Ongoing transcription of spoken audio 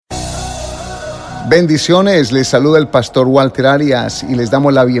Bendiciones, les saluda el pastor Walter Arias y les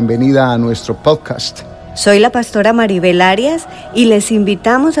damos la bienvenida a nuestro podcast. Soy la pastora Maribel Arias y les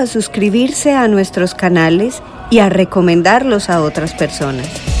invitamos a suscribirse a nuestros canales y a recomendarlos a otras personas.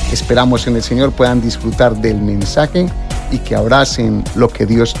 Esperamos en el Señor puedan disfrutar del mensaje y que abracen lo que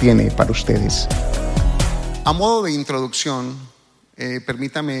Dios tiene para ustedes. A modo de introducción,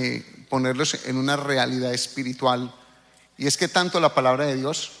 permítame ponerlos en una realidad espiritual, y es que tanto la palabra de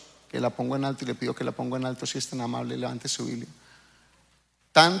Dios, que la pongo en alto y le pido que la ponga en alto si es tan amable, levante su Biblia.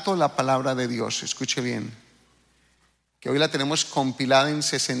 Tanto la palabra de Dios, escuche bien, que hoy la tenemos compilada en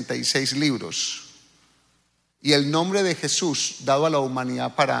 66 libros, y el nombre de Jesús dado a la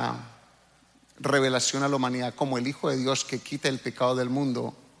humanidad para revelación a la humanidad como el Hijo de Dios que quita el pecado del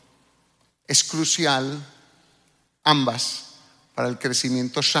mundo, es crucial, ambas, para el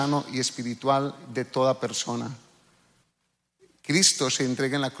crecimiento sano y espiritual de toda persona. Cristo se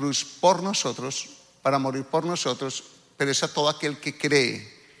entrega en la cruz por nosotros, para morir por nosotros, pero es a todo aquel que cree,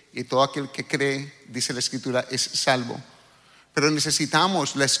 y todo aquel que cree, dice la Escritura, es salvo. Pero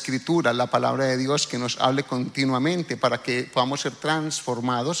necesitamos la Escritura, la palabra de Dios, que nos hable continuamente para que podamos ser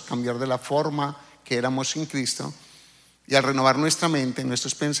transformados, cambiar de la forma que éramos sin Cristo, y al renovar nuestra mente,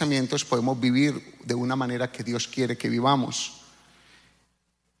 nuestros pensamientos, podemos vivir de una manera que Dios quiere que vivamos.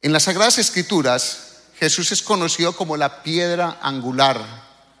 En las Sagradas Escrituras, Jesús es conocido como la piedra angular.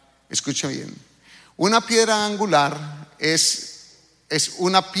 Escuche bien. Una piedra angular es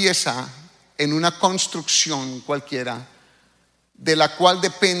una pieza en una construcción cualquiera de la cual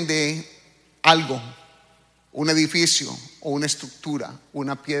depende algo, un edificio o una estructura,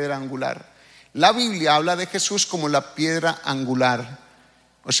 una piedra angular. La Biblia habla de Jesús como la piedra angular.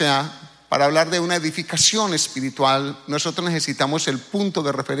 O sea, para hablar de una edificación espiritual, nosotros necesitamos el punto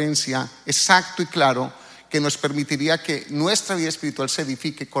de referencia exacto y claro que nos permitiría que nuestra vida espiritual se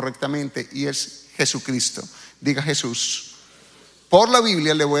edifique correctamente, y es Jesucristo. Diga Jesús. Por la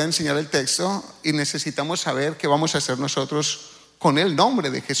Biblia le voy a enseñar el texto y necesitamos saber qué vamos a hacer nosotros con el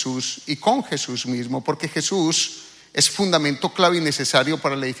nombre de Jesús y con Jesús mismo, porque Jesús es fundamento clave y necesario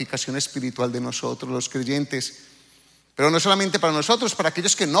para la edificación espiritual de nosotros, los creyentes. Pero no solamente para nosotros, para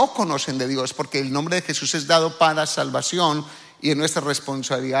aquellos que no conocen de Dios, porque el nombre de Jesús es dado para salvación y es nuestra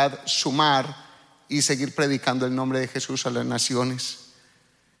responsabilidad sumar y seguir predicando el nombre de Jesús a las naciones.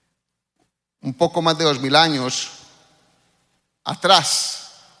 Un poco más de 2000 años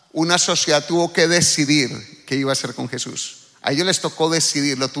atrás, una sociedad tuvo que decidir qué iba a hacer con Jesús. A ellos les tocó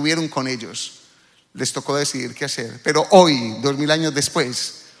decidir, lo tuvieron con ellos. Les tocó decidir qué hacer. Pero hoy, 2000 años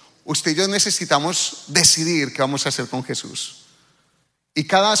después, usted y yo necesitamos decidir qué vamos a hacer con Jesús. Y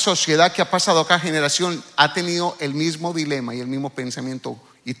cada sociedad que ha pasado, cada generación ha tenido el mismo dilema y el mismo pensamiento,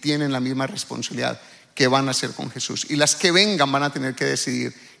 y tienen la misma responsabilidad. ¿Qué van a hacer con Jesús? Y las que vengan van a tener que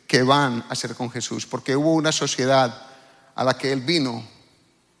decidir qué van a hacer con Jesús, porque hubo una sociedad a la que Él vino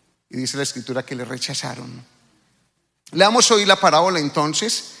y dice la Escritura que le rechazaron. Leamos hoy la parábola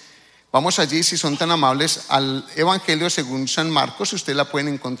entonces. Vamos allí, si son tan amables, al Evangelio según San Marcos. Usted la pueden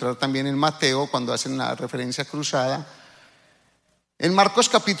encontrar también en Mateo cuando hacen la referencia cruzada. En Marcos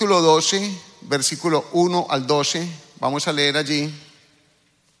capítulo 12, versículo 1 al 12, vamos a leer allí.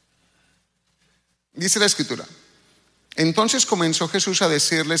 Dice la Escritura: entonces comenzó Jesús a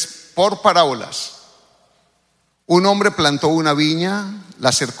decirles por parábolas. Un hombre plantó una viña,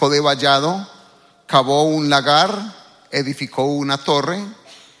 la cercó de vallado, cavó un lagar, edificó una torre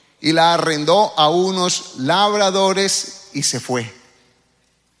y la arrendó a unos labradores y se fue.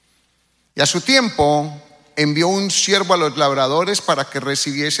 Y a su tiempo envió un siervo a los labradores para que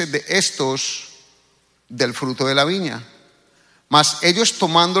recibiese de estos del fruto de la viña. Mas ellos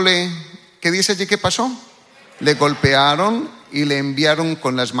tomándole, ¿qué dice allí que pasó? Le golpearon y le enviaron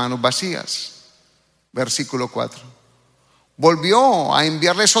con las manos vacías. Versículo 4. Volvió a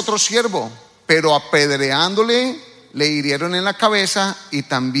enviarles otro siervo, pero apedreándole le hirieron en la cabeza y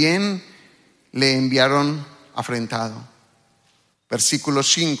también le enviaron afrentado. Versículo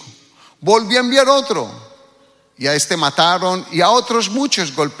 5. Volvió a enviar otro, y a este mataron, y a otros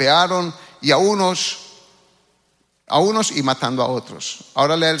muchos golpearon, y a unos y matando a otros.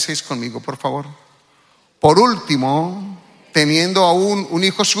 Ahora lea el 6 conmigo, por favor. Por último, teniendo aún un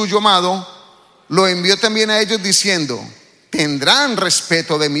hijo suyo amado, lo envió también a ellos diciendo: tendrán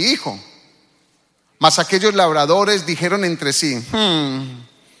respeto de mi hijo. Mas aquellos labradores dijeron entre sí: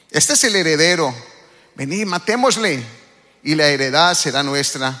 este es el heredero, venid, matémosle, y la heredad será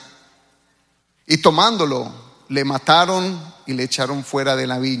nuestra. Y tomándolo, le mataron y le echaron fuera de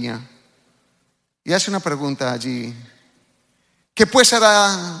la viña. Y hace una pregunta allí: ¿qué pues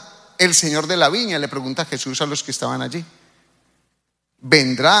hará el señor de la viña? Le pregunta Jesús a los que estaban allí.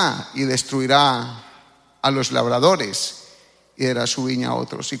 vendrá y destruirá a los labradores y dará su viña a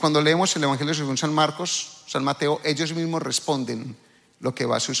otros. Y cuando leemos el Evangelio según San Marcos, San Mateo, ellos mismos responden lo que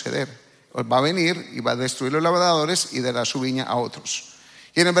va a suceder. Va a venir y va a destruir los labradores y dará su viña a otros.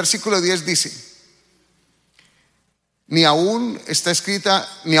 Y en el versículo 10 dice: ni aún esta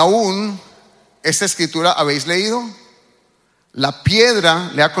escritura habéis leído. La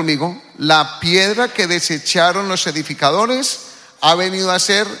piedra, lea conmigo, la piedra que desecharon los edificadores ha venido a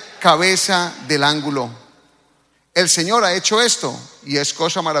ser cabeza del ángulo. El Señor ha hecho esto y es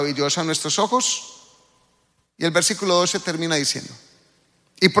cosa maravillosa a nuestros ojos. Y el versículo 12 termina diciendo: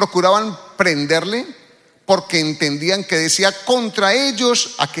 y procuraban prenderle porque entendían que decía contra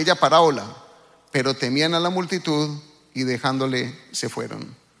ellos aquella parábola, pero temían a la multitud y dejándole se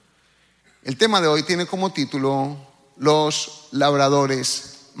fueron. El tema de hoy tiene como título los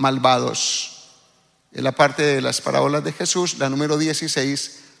labradores malvados. Es la parte de las parábolas de Jesús, la número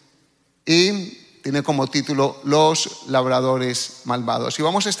 16, y tiene como título los labradores malvados. Y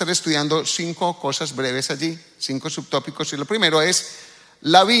vamos a estar estudiando 5 cosas breves allí, 5 subtópicos. Y lo primero es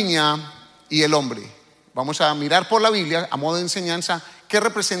la viña y el hombre. Vamos a mirar por la Biblia a modo de enseñanza qué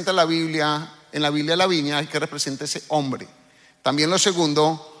representa la Biblia, en la Biblia la viña, y qué representa ese hombre. También lo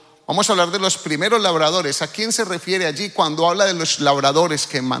segundo, vamos a hablar de los primeros labradores. ¿A quién se refiere allí cuando habla de los labradores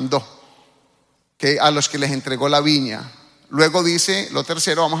que mandó, a los que les entregó la viña? Luego dice, lo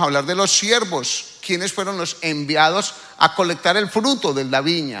tercero, vamos a hablar de los siervos. ¿Quiénes fueron los enviados a colectar el fruto de la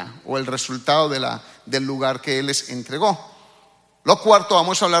viña o el resultado del lugar que Él les entregó? Lo cuarto,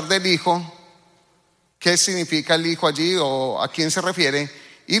 vamos a hablar del hijo. ¿Qué significa el hijo allí o a quién se refiere?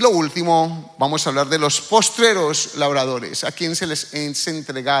 Y lo último, vamos a hablar de los postreros labradores. ¿A quién se les es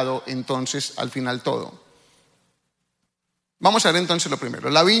entregado entonces al final todo? Vamos a ver entonces lo primero,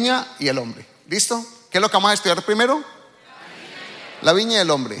 la viña y el hombre. ¿Listo? ¿Qué es lo que vamos a estudiar primero? La viña y el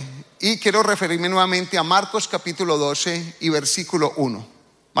hombre. Y quiero referirme nuevamente a Marcos capítulo 12 y versículo 1.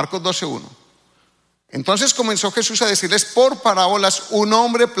 Marcos 12, 1. Entonces comenzó Jesús a decirles por parábolas: un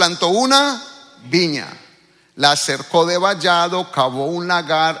hombre plantó una viña, la cercó de vallado, cavó un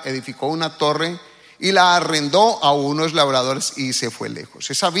lagar, edificó una torre y la arrendó a unos labradores y se fue lejos.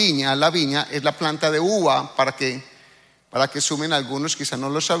 Esa viña, la viña es la planta de uva, para que sumen algunos, quizás no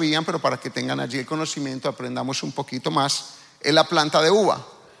lo sabían, pero para que tengan allí el conocimiento, aprendamos un poquito más. Es la planta de uva.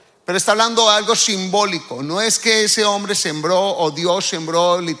 Pero está hablando de algo simbólico. No es que ese hombre sembró o Dios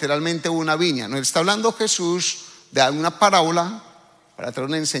sembró literalmente una viña. No, está hablando Jesús de una parábola para traer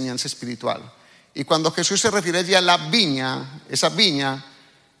una enseñanza espiritual. Y cuando Jesús se refiere allí a la viña, esa viña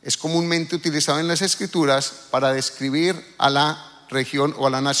es comúnmente utilizada en las escrituras para describir a la región o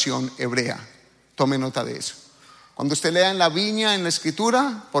a la nación hebrea. Tome nota de eso. Cuando usted lea en la viña en la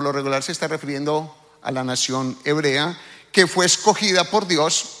escritura, por lo regular se está refiriendo a la nación hebrea, que fue escogida por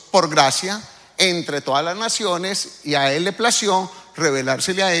Dios por gracia entre todas las naciones, y a Él le plació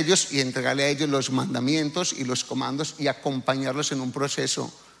revelársele a ellos y entregarle a ellos los mandamientos y los comandos y acompañarlos en un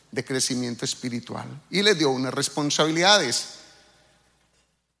proceso de crecimiento espiritual. Y les dio unas responsabilidades.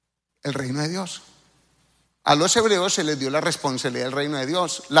 El reino de Dios. A los hebreos se les dio la responsabilidad del reino de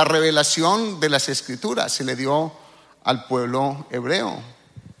Dios. La revelación de las escrituras se le dio al pueblo hebreo.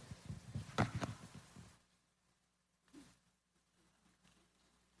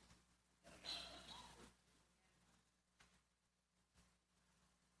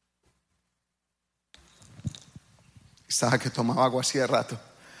 Estaba que tomaba agua hacía rato.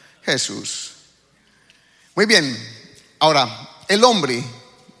 Jesús. Muy bien. Ahora, el hombre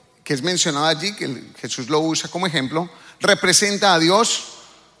que es mencionado allí, que Jesús lo usa como ejemplo, representa a Dios,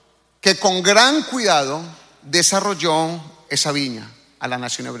 que con gran cuidado desarrolló esa viña a la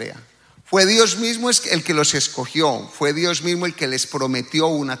nación hebrea. Fue Dios mismo el que los escogió. Fue Dios mismo el que les prometió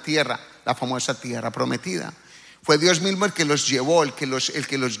una tierra, la famosa tierra prometida. Fue Dios mismo el que los llevó, el que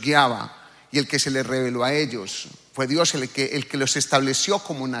los guiaba y el que se les reveló a ellos. Fue Dios el que los estableció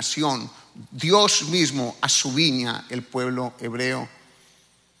como nación. Dios mismo a su viña, el pueblo hebreo.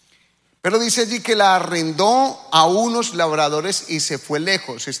 Pero dice allí que la arrendó a unos labradores y se fue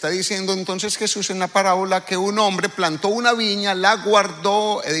lejos. Está diciendo entonces Jesús en la parábola que un hombre plantó una viña, la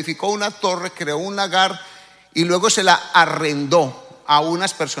guardó, edificó una torre, creó un lagar y luego se la arrendó a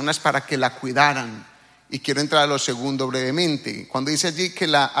unas personas para que la cuidaran. Y quiero entrar a lo segundo brevemente. Cuando dice allí que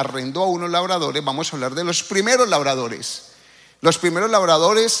la arrendó a unos labradores, vamos a hablar de los primeros labradores. Los primeros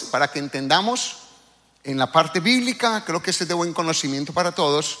labradores, para que entendamos, en la parte bíblica, creo que este es de buen conocimiento para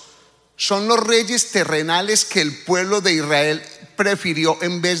todos, son los reyes terrenales que el pueblo de Israel prefirió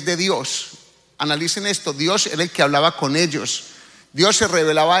en vez de Dios. Analicen esto, Dios era el que hablaba con ellos. Dios se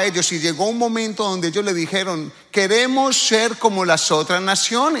revelaba a ellos y llegó un momento donde ellos le dijeron: queremos ser como las otras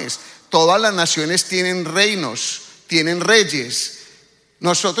naciones. Todas las naciones tienen reinos, tienen reyes.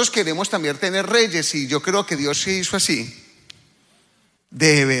 Nosotros queremos también tener reyes, y yo creo que Dios se hizo así.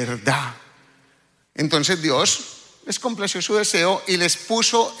 De verdad. Entonces Dios les complació su deseo y les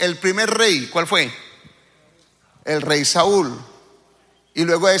puso el primer rey. ¿Cuál fue? El rey Saúl. Y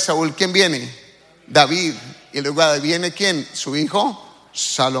luego de Saúl, ¿quién viene? David. Y luego de David viene ¿quién? Su hijo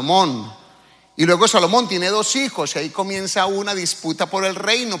Salomón. Y luego Salomón tiene 2 hijos, y ahí comienza una disputa por el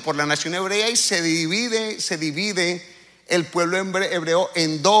reino, por la nación hebrea, y se divide el pueblo hebreo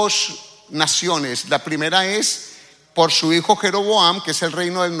en 2 naciones. La primera es por su hijo Jeroboam, que es el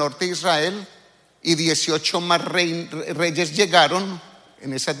reino del norte de Israel, y 18 más reyes llegaron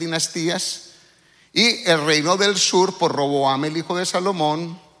en esas dinastías. Y el reino del sur por Roboam, el hijo de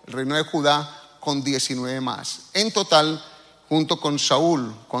Salomón, el reino de Judá, con 19 más. En total, junto con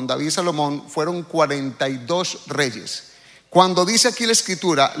Saúl, con David y Salomón, fueron 42 reyes. Cuando dice aquí la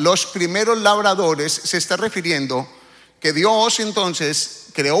escritura, los primeros labradores, se está refiriendo que Dios entonces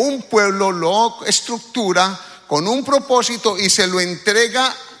creó un pueblo, lo estructura con un propósito y se lo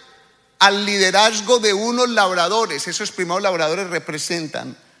entrega al liderazgo de unos labradores. Esos primeros labradores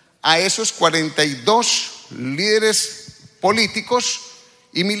representan a esos 42 líderes políticos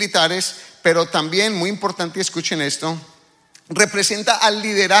y militares, pero también, muy importante, escuchen esto, representa al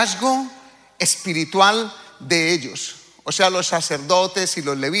liderazgo espiritual de ellos, o sea, los sacerdotes y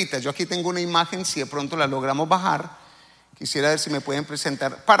los levitas. Yo aquí tengo una imagen, si de pronto la logramos bajar, quisiera ver si me pueden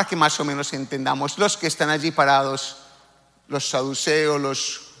presentar para que más o menos entendamos los que están allí parados: los saduceos,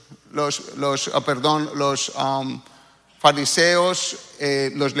 los fariseos,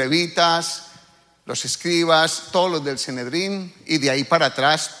 los levitas, los escribas, todos los del Sanedrín, y de ahí para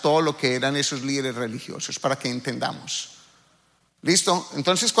atrás todo lo que eran esos líderes religiosos, para que entendamos. ¿Listo?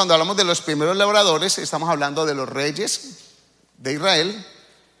 Entonces, cuando hablamos de los primeros labradores, estamos hablando de los reyes de Israel,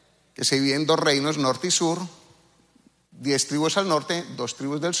 que se dividen en 2 reinos, norte y sur, 10 tribus al norte, 2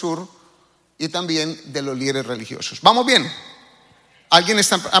 tribus del sur, y también de los líderes religiosos. ¿Vamos bien? ¿Alguien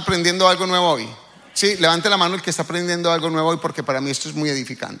está aprendiendo algo nuevo hoy? Sí, levante la mano el que está aprendiendo algo nuevo hoy, porque para mí esto es muy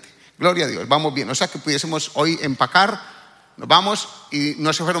edificante. Gloria a Dios, vamos bien. O sea, que pudiésemos hoy empacar, nos vamos y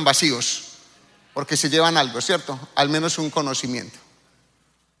no se fueron vacíos, porque se llevan algo, ¿cierto? Al menos un conocimiento.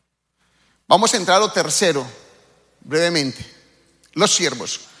 Vamos a entrar a lo tercero, brevemente. Los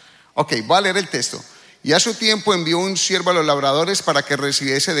siervos. Ok, voy a leer el texto. Y a su tiempo envió un siervo a los labradores para que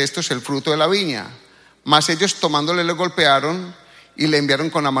recibiese de estos el fruto de la viña. Mas ellos, tomándole, le golpearon y le enviaron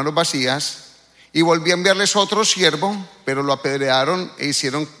con las manos vacías. Y volvió a enviarles otro siervo, pero lo apedrearon e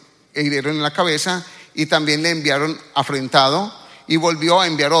hirieron en la cabeza, y también le enviaron afrentado. Y volvió a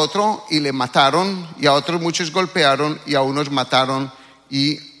enviar otro y le mataron, y a otros muchos golpearon, y a unos mataron,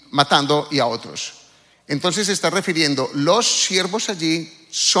 y matando y a otros. Entonces se está refiriendo, los siervos allí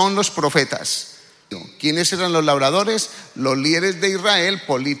son los profetas. ¿Quiénes eran los labradores? Los líderes de Israel,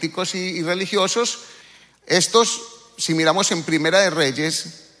 políticos y religiosos. Estos, si miramos en Primera de Reyes,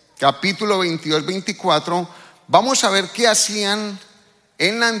 capítulo 22-24, vamos a ver qué hacían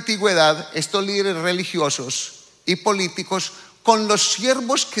en la antigüedad estos líderes religiosos y políticos con los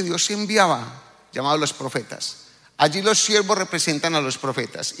siervos que Dios enviaba, llamados los profetas. Allí los siervos representan a los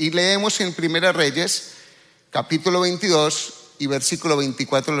profetas. Y leemos en Primera Reyes, capítulo 22 y versículo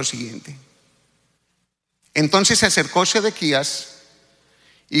 24, lo siguiente. Entonces se acercó Sedequías,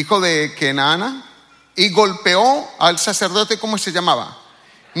 hijo de Kenaana, y golpeó al sacerdote, ¿cómo se llamaba?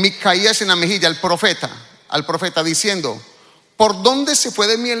 Micaías, en la mejilla, al profeta, diciendo: ¿por dónde se fue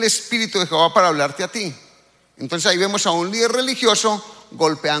de mí el Espíritu de Jehová para hablarte a ti? Entonces ahí vemos a un líder religioso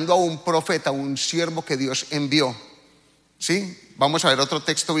golpeando a un profeta, un siervo que Dios envió. ¿Sí? Vamos a ver otro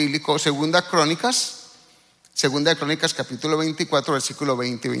texto bíblico, Segunda de Crónicas, capítulo 24, versículo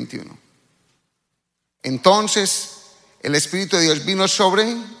 20 y 21. Entonces el Espíritu de Dios vino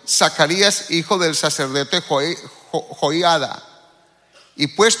sobre Zacarías, hijo del sacerdote Joiada, y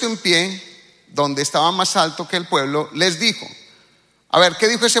puesto en pie, donde estaba más alto que el pueblo, les dijo. A ver, ¿qué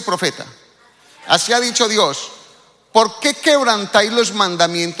dijo ese profeta? Así ha dicho Dios: ¿por qué quebrantáis los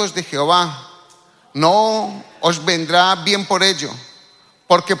mandamientos de Jehová? No os vendrá bien por ello,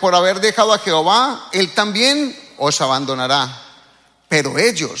 porque por haber dejado a Jehová, Él también os abandonará. Pero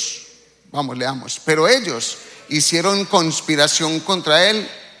ellos, vamos, leamos, pero ellos hicieron conspiración contra Él,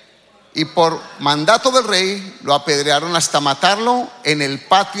 y por mandato del rey lo apedrearon hasta matarlo en el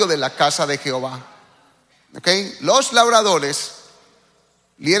patio de la casa de Jehová. ¿Okay? Los labradores,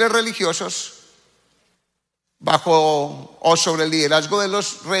 líderes religiosos, bajo o sobre el liderazgo de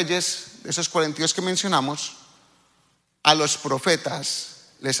los reyes, de esos 42 que mencionamos, a los profetas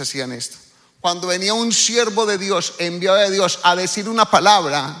les hacían esto. Cuando venía un siervo de Dios, enviado de Dios, a decir una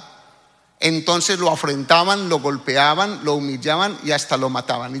palabra, entonces lo afrentaban, lo golpeaban, lo humillaban y hasta lo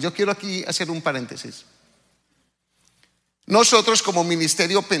mataban. Y yo quiero aquí hacer un paréntesis. Nosotros como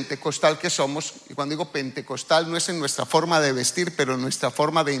ministerio pentecostal que somos, y cuando digo pentecostal no es en nuestra forma de vestir, pero en nuestra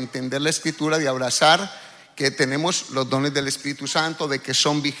forma de entender la escritura, de abrazar que tenemos los dones del Espíritu Santo, de que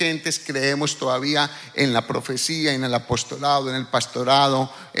son vigentes, creemos todavía en la profecía, en el apostolado, en el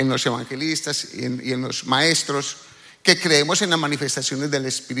pastorado, en los evangelistas y en los maestros, que creemos en las manifestaciones del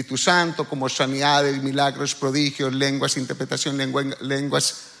Espíritu Santo como sanidades, milagros, prodigios, lenguas, interpretación,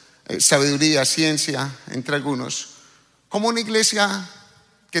 lenguas, sabiduría, ciencia, entre algunos. Como una iglesia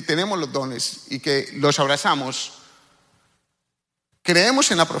que tenemos los dones y que los abrazamos,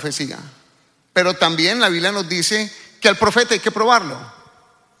 creemos en la profecía, pero también la Biblia nos dice que al profeta hay que probarlo.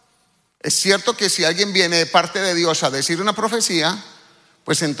 Es cierto que si alguien viene de parte de Dios a decir una profecía,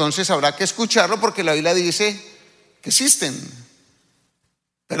 pues entonces habrá que escucharlo porque la Biblia dice que existen.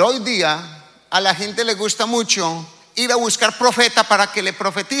 Pero hoy día a la gente le gusta mucho ir a buscar profeta para que le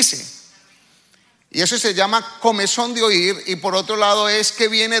profetice. Y eso se llama comezón de oír, y por otro lado es que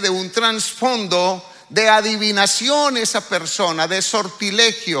viene de un trasfondo de adivinación esa persona, de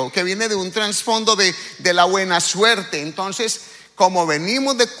sortilegio, que viene de un trasfondo de la buena suerte. Entonces, como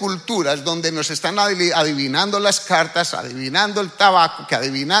venimos de culturas donde nos están adivinando las cartas, adivinando el tabaco, que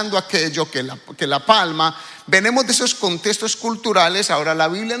adivinando aquello, que la palma, venimos de esos contextos culturales. Ahora la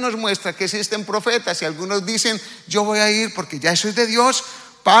Biblia nos muestra que existen profetas y algunos dicen, yo voy a ir porque ya eso es de Dios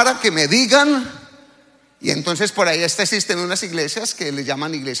para que me digan. Y entonces por ahí existen unas iglesias que le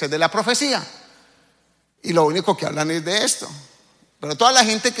llaman iglesias de la profecía. Y lo único que hablan es de esto. Pero toda la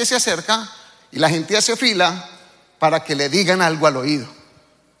gente que se acerca y la gente hace fila para que le digan algo al oído.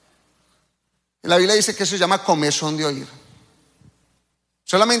 La Biblia dice que eso se llama comezón de oír.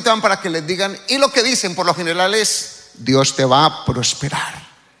 Solamente van para que les digan, y lo que dicen por lo general es, Dios te va a prosperar,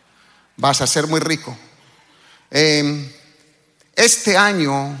 vas a ser muy rico. Este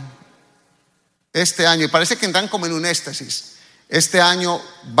año, y parece que entran como en un éxtasis, este año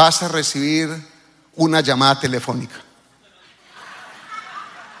vas a recibir una llamada telefónica.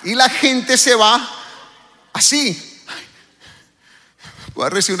 Y la gente se va así. Voy a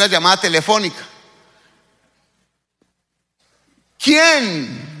recibir una llamada telefónica.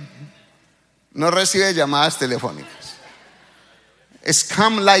 ¿Quién no recibe llamadas telefónicas?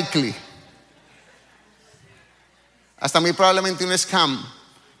 Scam likely. Hasta muy probablemente un scam.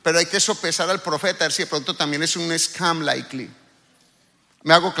 Pero hay que sopesar al profeta a ver si de pronto también es un scam likely.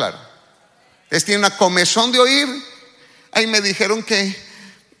 ¿Me hago claro? Entonces tiene una comezón de oír. Ahí me dijeron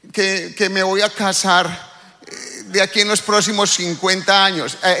que me voy a casar de aquí en los próximos 50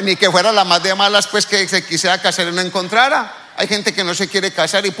 años. Ni que fuera la más de malas, pues que se quisiera casar y no encontrara. Hay gente que no se quiere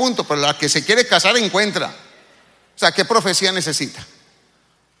casar y punto, pero la que se quiere casar encuentra. O sea, ¿qué profecía necesita?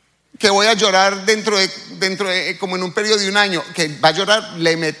 Que voy a llorar dentro de como en un periodo de un año. Que va a llorar,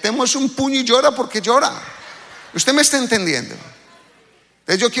 le metemos un puño y llora porque llora. ¿Usted me está entendiendo?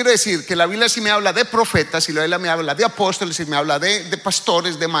 Entonces yo quiero decir que la Biblia sí me habla de profetas, y la Biblia me habla de apóstoles, y me habla de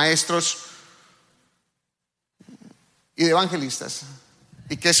pastores, de maestros y de evangelistas,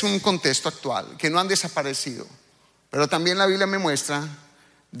 y que es un contexto actual, que no han desaparecido. Pero también la Biblia me muestra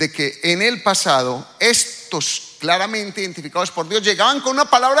de que en el pasado estos claramente identificados por Dios llegaban con una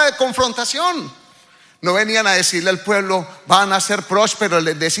palabra de confrontación. No venían a decirle al pueblo, van a ser prósperos.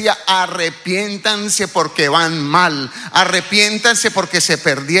 Les decía, arrepiéntanse porque van mal, arrepiéntanse porque se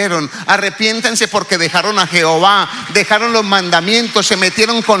perdieron, arrepiéntanse porque dejaron a Jehová, dejaron los mandamientos, se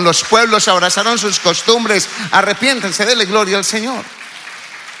metieron con los pueblos, abrazaron sus costumbres. Arrepiéntanse, denle gloria al Señor.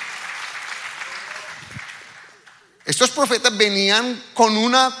 Estos profetas venían con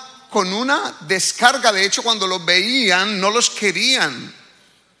una descarga. De hecho, cuando los veían no los querían.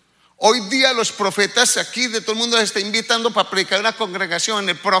 Hoy día los profetas aquí de todo el mundo les está invitando para predicar una congregación,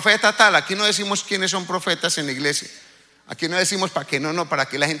 el profeta tal. Aquí no decimos quiénes son profetas en la iglesia. Aquí no decimos para que para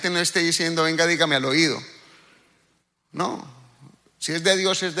que la gente no esté diciendo, venga, dígame al oído. No, si es de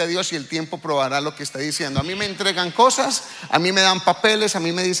Dios, es de Dios, y el tiempo probará lo que está diciendo. A mí me entregan cosas, a mí me dan papeles, a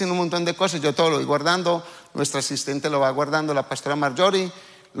mí me dicen un montón de cosas, yo todo lo voy guardando, nuestra asistente lo va guardando, la pastora Marjorie,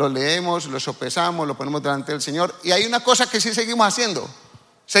 lo leemos, lo sopesamos, lo ponemos delante del Señor. Y hay una cosa que sí seguimos haciendo.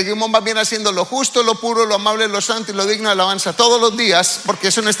 Seguimos más bien haciendo lo justo, lo puro, lo amable, lo santo y lo digno de alabanza todos los días, porque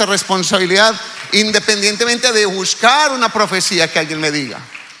eso es nuestra responsabilidad, independientemente de buscar una profecía que alguien me diga.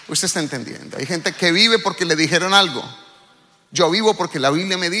 Usted está entendiendo. Hay gente que vive porque le dijeron algo. Yo vivo porque la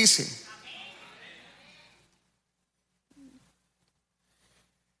Biblia me dice.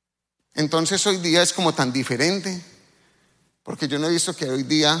 Entonces hoy día es como tan diferente. Porque yo no he visto que hoy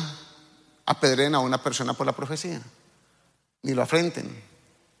día apedreen a una persona por la profecía, ni lo afrenten.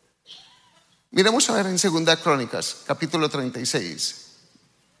 Miremos a ver en 2 Crónicas, capítulo 36,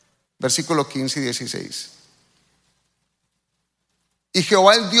 versículo 15 y 16. Y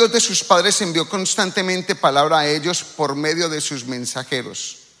Jehová, el Dios de sus padres, envió constantemente palabra a ellos por medio de sus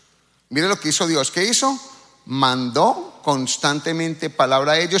mensajeros. Mire lo que hizo Dios. ¿Qué hizo? Mandó constantemente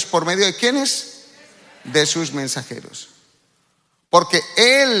palabra a ellos por medio de ¿quiénes? De sus mensajeros. Porque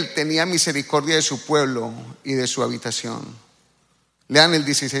Él tenía misericordia de su pueblo y de su habitación. Lean el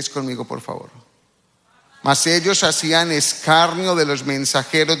 16 conmigo, por favor. Mas ellos hacían escarnio de los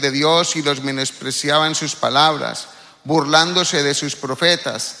mensajeros de Dios y los menospreciaban sus palabras, burlándose de sus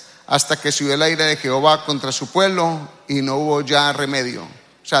profetas, hasta que subió la ira de Jehová contra su pueblo y no hubo ya remedio.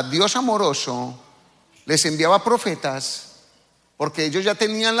 O sea, Dios amoroso les enviaba profetas porque ellos ya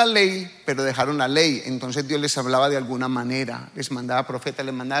tenían la ley, pero dejaron la ley. Entonces Dios les hablaba de alguna manera, les mandaba profetas,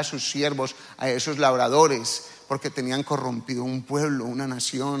 les mandaba a sus siervos, a esos labradores, porque tenían corrompido un pueblo, una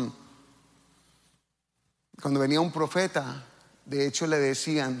nación. Cuando venía un profeta, de hecho le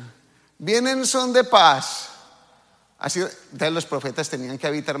decían: vienen son de paz. Así, entonces los profetas tenían que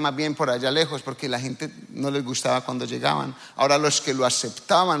habitar más bien por allá lejos, porque la gente no les gustaba cuando llegaban. Ahora los que lo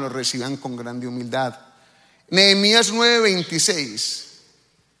aceptaban lo recibían con grande humildad. Nehemías 9:26.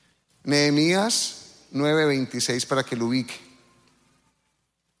 Nehemías 9:26, para que lo ubique.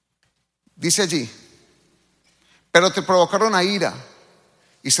 Dice allí: pero te provocaron a ira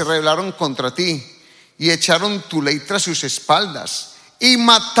y se rebelaron contra ti y echaron tu ley tras sus espaldas y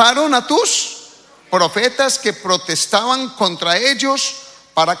mataron a tus profetas que protestaban contra ellos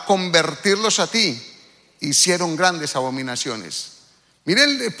para convertirlos a ti. Hicieron grandes abominaciones. Mire,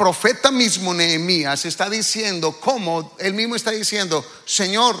 el profeta mismo Nehemías está diciendo, como él mismo está diciendo: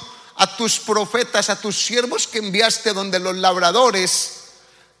 Señor, a tus profetas, a tus siervos que enviaste donde los labradores,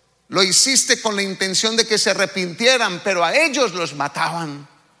 lo hiciste con la intención de que se arrepintieran, pero a ellos los mataban.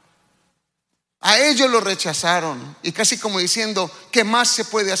 A ellos lo rechazaron. Y casi como diciendo: ¿qué más se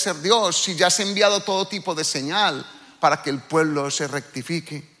puede hacer Dios si ya has enviado todo tipo de señal para que el pueblo se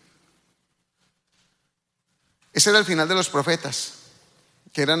rectifique? Ese era el final de los profetas,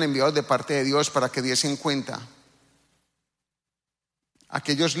 que eran enviados de parte de Dios para que diesen cuenta a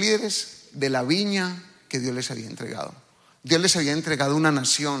aquellos líderes de la viña que Dios les había entregado. Dios les había entregado una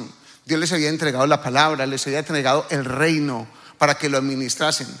nación, Dios les había entregado la palabra, les había entregado el reino para que lo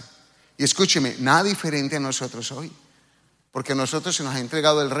administrasen. Y escúcheme, nada diferente a nosotros hoy, porque a nosotros se nos ha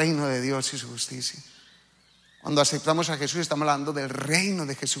entregado el reino de Dios y su justicia. Cuando aceptamos a Jesús, estamos hablando del reino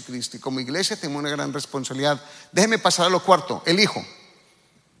de Jesucristo, y como iglesia tenemos una gran responsabilidad. Déjeme pasar a lo cuarto: el Hijo.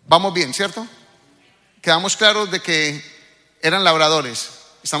 Vamos bien, ¿cierto? Quedamos claros de que eran labradores.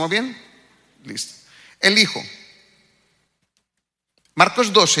 ¿Estamos bien? Listo. El Hijo.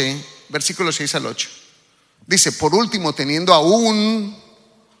 Marcos 12, versículos 6 al 8. Dice: por último, teniendo aún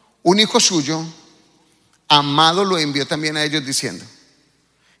un hijo suyo, amado, lo envió también a ellos diciendo: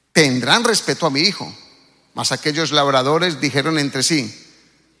 tendrán respeto a mi hijo. Mas aquellos labradores dijeron entre sí: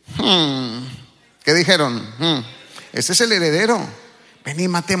 ¿qué dijeron? Este es el heredero, ven y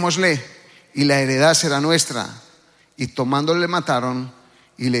matémosle, y la heredad será nuestra. Y tomándole le mataron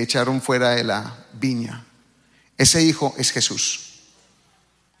y le echaron fuera de la viña. Ese hijo es Jesús.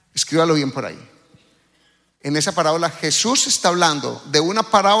 Escríbalo bien por ahí. En esa parábola Jesús está hablando de una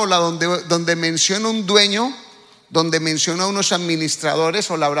parábola donde menciona un dueño, donde menciona a unos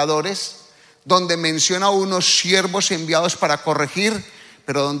administradores o labradores, donde menciona a unos siervos enviados para corregir,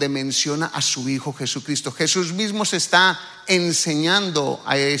 pero donde menciona a su Hijo Jesucristo. Jesús mismo se está enseñando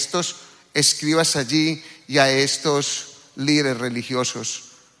a estos escribas allí y a estos líderes religiosos.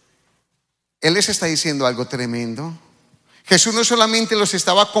 Él les está diciendo algo tremendo. Jesús no solamente los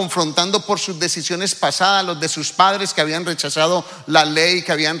estaba confrontando por sus decisiones pasadas, los de sus padres que habían rechazado la ley,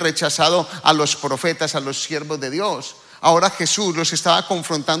 que habían rechazado a los profetas, a los siervos de Dios. Ahora Jesús los estaba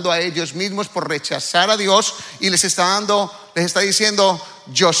confrontando a ellos mismos por rechazar a Dios, y les está diciendo: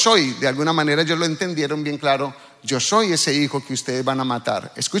 yo soy, de alguna manera ellos lo entendieron bien claro, yo soy ese hijo que ustedes van a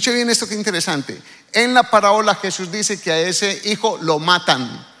matar. Escuche bien esto, que interesante. En la parábola Jesús dice que a ese hijo lo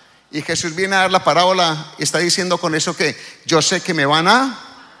matan. Y Jesús viene a dar la parábola y está diciendo con eso que yo sé que me van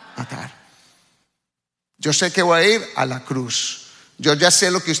a matar. Yo sé que voy a ir a la cruz. Yo ya sé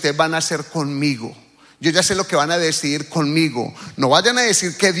lo que ustedes van a hacer conmigo. Yo ya sé lo que van a decidir conmigo. No vayan a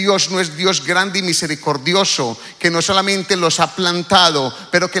decir que Dios no es Dios grande y misericordioso, que no solamente los ha plantado,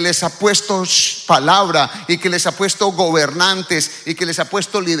 pero que les ha puesto palabra y que les ha puesto gobernantes y que les ha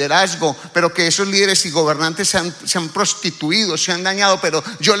puesto liderazgo, pero que esos líderes y gobernantes se han prostituido, se han dañado, pero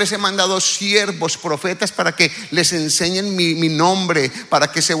yo les he mandado siervos, profetas, para que les enseñen mi nombre,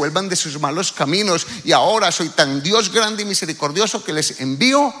 para que se vuelvan de sus malos caminos. Y ahora soy tan Dios grande y misericordioso que les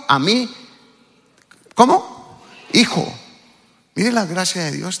envío a mí. ¿Cómo? Hijo. Mire la gracia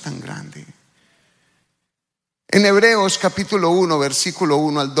de Dios tan grande. En Hebreos capítulo 1, versículo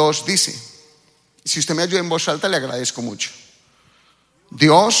 1 al 2 dice, si usted me ayuda en voz alta le agradezco mucho.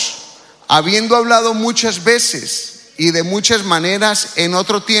 Dios, habiendo hablado muchas veces y de muchas maneras en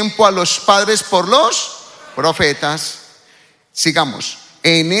otro tiempo a los padres por los profetas, sigamos,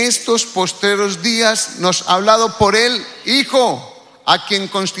 en estos postreros días nos ha hablado por el Hijo, a quien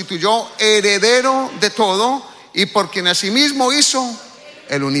constituyó heredero de todo y por quien asimismo hizo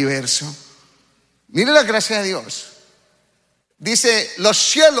el universo. Mire la gracia de Dios. Dice, los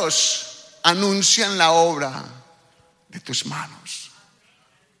cielos anuncian la obra de tus manos.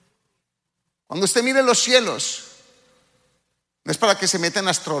 Cuando usted mire los cielos, no es para que se meta en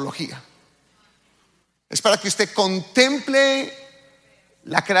astrología, es para que usted contemple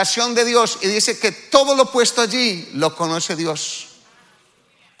la creación de Dios y dice que todo lo puesto allí lo conoce Dios.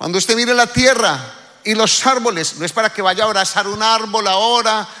 Cuando usted mire la tierra y los árboles, no es para que vaya a abrazar un árbol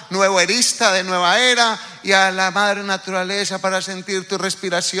ahora, nuevo erista de nueva era, y a la madre naturaleza para sentir tu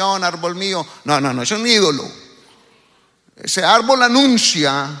respiración, árbol mío. No, eso es un ídolo. Ese árbol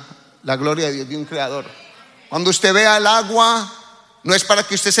anuncia la gloria de Dios, de un creador. Cuando usted vea el agua, no es para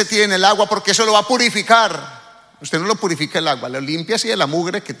que usted se tire en el agua, porque eso lo va a purificar. Usted no lo purifica el agua, lo limpia así de la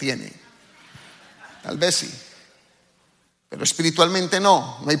mugre que tiene. Tal vez sí. Pero espiritualmente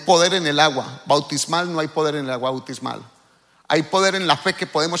no hay poder en el agua bautismal, no hay poder en el agua bautismal. Hay poder en la fe que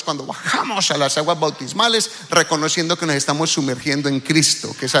podemos cuando bajamos a las aguas bautismales, reconociendo que nos estamos sumergiendo en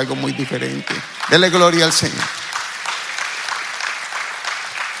Cristo, que es algo muy diferente. Dele gloria al Señor.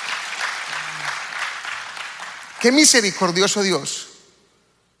 Qué misericordioso Dios,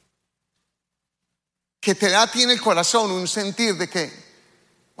 que te da a ti en el corazón un sentir de que,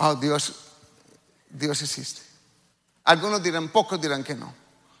 wow, Dios existe. Algunos dirán, pocos dirán que no.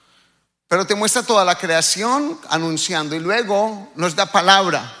 Pero te muestra toda la creación anunciando y luego nos da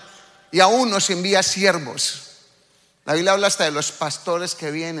palabra y aún nos envía siervos. La Biblia habla hasta de los pastores que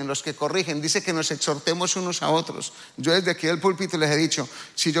vienen, los que corrigen. Dice que nos exhortemos unos a otros. Yo desde aquí del púlpito les he dicho,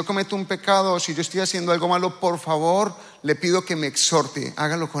 si yo cometo un pecado o si yo estoy haciendo algo malo, por favor, le pido que me exhorte,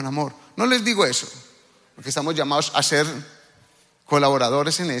 hágalo con amor. No les digo eso, porque estamos llamados a ser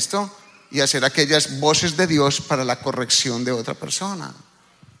colaboradores en esto y hacer aquellas voces de Dios para la corrección de otra persona.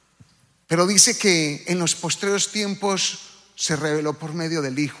 Pero dice que en los postreros tiempos se reveló por medio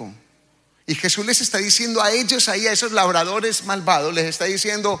del Hijo. Y Jesús les está diciendo a ellos ahí, a esos labradores malvados, les está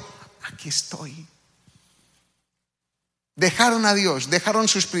diciendo, aquí estoy. Dejaron a Dios, dejaron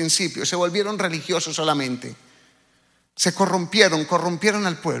sus principios, se volvieron religiosos solamente. Se corrompieron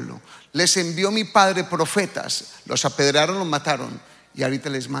al pueblo. Les envió mi Padre profetas, los apedrearon, los mataron. Y ahorita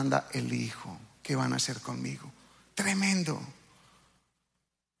les manda el Hijo. ¿Qué van a hacer conmigo? Tremendo.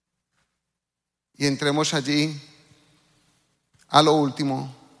 Y entremos allí a lo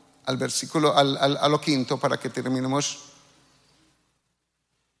último, al versículo, a lo quinto, para que terminemos.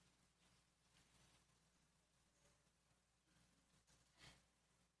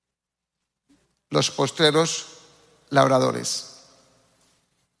 Los postreros labradores.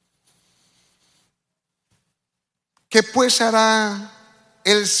 ¿Qué pues hará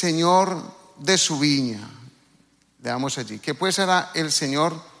el Señor de su viña? Veamos allí. ¿Qué pues hará el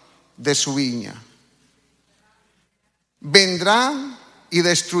Señor de su viña? Vendrá y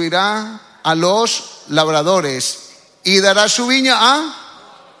destruirá a los labradores y dará su viña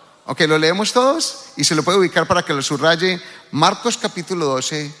a... Ok, lo leemos todos y se lo puede ubicar para que lo subraye. Marcos capítulo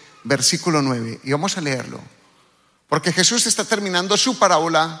 12, versículo 9. Y vamos a leerlo. Porque Jesús está terminando su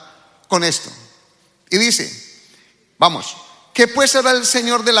parábola con esto. Y dice, vamos, ¿qué pues hará el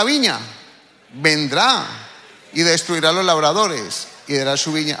Señor de la viña? Vendrá y destruirá a los labradores y dará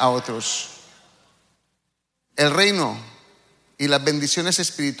su viña a otros. El reino y las bendiciones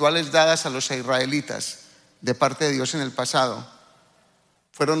espirituales dadas a los israelitas de parte de Dios en el pasado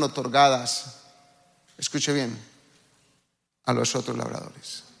fueron otorgadas, escuche bien, a los otros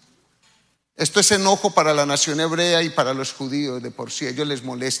labradores. Esto es enojo para la nación hebrea y para los judíos de por sí. A ellos les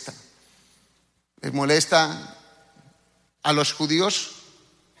molesta a los judíos,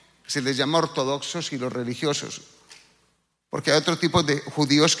 se les llama ortodoxos, y los religiosos, porque hay otro tipo de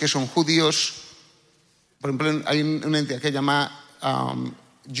judíos que son judíos Por ejemplo, hay una entidad que se llama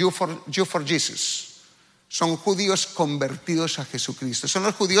You for Jesus. Son judíos convertidos a Jesucristo. Son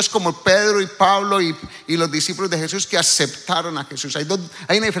los judíos como Pedro y Pablo y los discípulos de Jesús que aceptaron a Jesús. Hay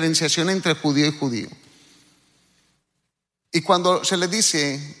una diferenciación entre judío y judío. Y cuando se les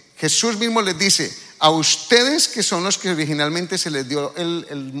dice, Jesús mismo les dice, a ustedes que son los que originalmente se les dio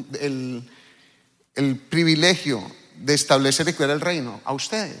el privilegio de establecer y cuidar el reino, a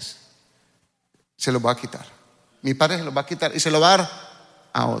ustedes se los va a quitar. Mi Padre se los va a quitar y se lo va a dar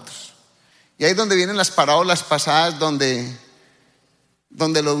a otros. Y ahí es donde vienen las parábolas pasadas donde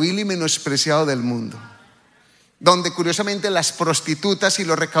lo vil y menospreciado del mundo, donde curiosamente las prostitutas y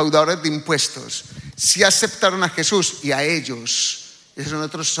los recaudadores de impuestos sí aceptaron a Jesús, y a ellos,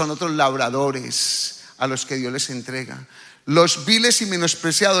 esos son otros labradores a los que Dios les entrega. Los viles y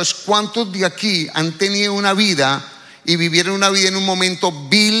menospreciados, ¿cuántos de aquí han tenido una vida y vivieron una vida en un momento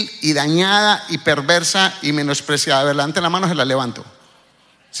vil y dañada y perversa y menospreciada? A ver, levante la mano, se la levanto.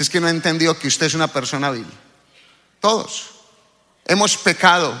 Si es que no he entendido que usted es una persona vil. Todos hemos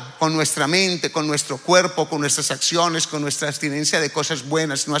pecado con nuestra mente, con nuestro cuerpo, con nuestras acciones, con nuestra abstinencia de cosas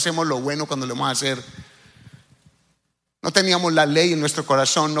buenas. No hacemos lo bueno cuando lo vamos a hacer. No teníamos la ley en nuestro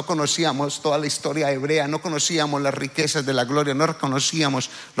corazón, no conocíamos toda la historia hebrea, no conocíamos las riquezas de la gloria, no reconocíamos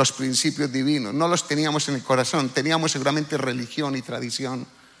los principios divinos, no los teníamos en el corazón. Teníamos seguramente religión y tradición.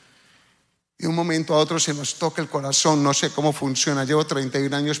 De un momento a otro se nos toca el corazón, no sé cómo funciona. Llevo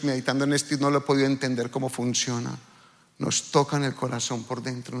 31 años meditando en esto y no lo he podido entender cómo funciona. Nos toca en el corazón por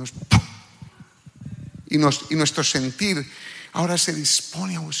dentro, y nuestro sentir ahora se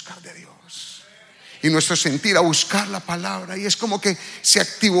dispone a buscar de Dios. Y nuestro sentir a buscar la palabra, y es como que se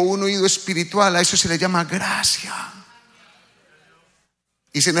activó un oído espiritual. A eso se le llama gracia.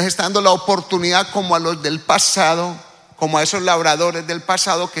 Y se nos está dando la oportunidad, como a los del pasado, como a esos labradores del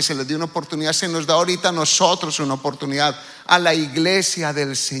pasado que se les dio una oportunidad, se nos da ahorita a nosotros una oportunidad, a la iglesia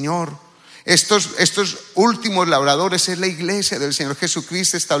del Señor. Estos últimos labradores es la iglesia del Señor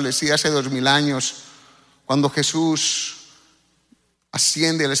Jesucristo, establecida hace 2000 años. Cuando Jesús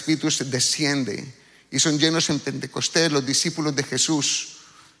asciende, el Espíritu desciende y son llenos en Pentecostés los discípulos de Jesús.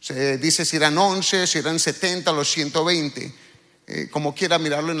 Se dice si eran 11, si eran 70, los 120, como quiera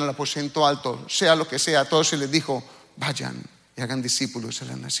mirarlo en el aposento alto, sea lo que sea, a todos se les dijo: vayan y hagan discípulos a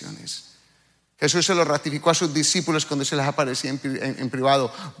las naciones. Jesús se lo ratificó a sus discípulos cuando se les aparecía en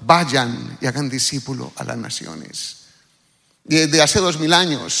privado: vayan y hagan discípulos a las naciones. Y desde hace 2000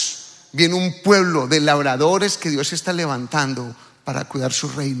 años viene un pueblo de labradores que Dios está levantando para cuidar su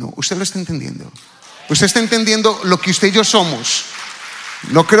reino. ¿Usted lo está entendiendo? ¿Usted está entendiendo lo que usted y yo somos?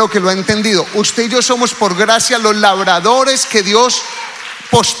 No creo que lo ha entendido. Usted y yo somos por gracia los labradores que Dios,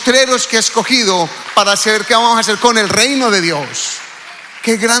 postreros que ha escogido para saber qué vamos a hacer con el reino de Dios.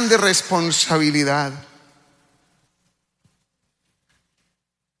 Qué grande responsabilidad.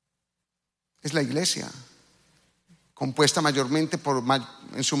 Es la iglesia, compuesta mayormente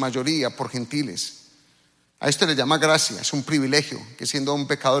en su mayoría por gentiles. A esto le llama gracia. Es un privilegio que siendo aún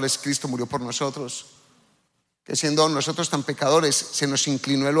pecadores Cristo murió por nosotros. Que siendo nosotros tan pecadores se nos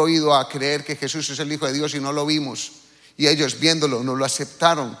inclinó el oído a creer que Jesús es el Hijo de Dios y no lo vimos. Y ellos viéndolo no lo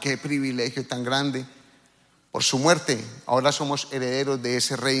aceptaron. Qué privilegio tan grande. Por su muerte ahora somos herederos de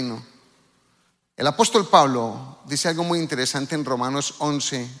ese reino. El apóstol Pablo dice algo muy interesante en Romanos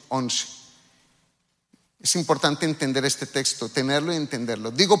 11:11. Es importante entender este texto, tenerlo y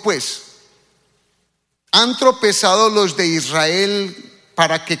entenderlo. Digo pues, ¿han tropezado los de Israel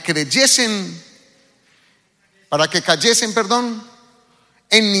para que cayesen,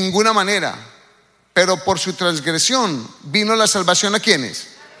 en ninguna manera? Pero por su transgresión vino la salvación. ¿A quiénes?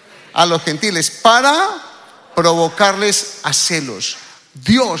 A los gentiles, para provocarles a celos.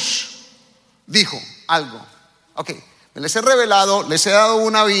 Dios dijo algo. Les he revelado, les he dado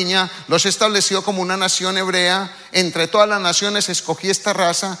una viña, los he establecido como una nación hebrea. Entre todas las naciones escogí esta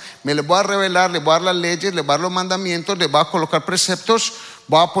raza. Me les voy a revelar, les voy a dar las leyes, les voy a dar los mandamientos, les voy a colocar preceptos.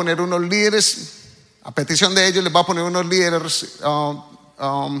 Voy a poner unos líderes, a petición de ellos les voy a poner unos líderes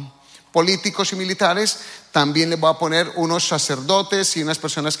políticos y militares. También les voy a poner unos sacerdotes y unas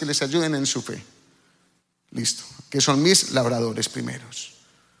personas que les ayuden en su fe. Listo, que son mis labradores primeros.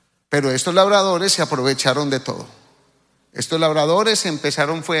 Pero estos labradores se aprovecharon de todo. Estos labradores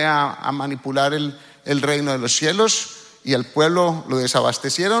empezaron a manipular el reino de los cielos, y al pueblo lo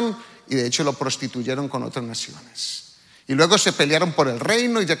desabastecieron y de hecho lo prostituyeron con otras naciones. Y luego se pelearon por el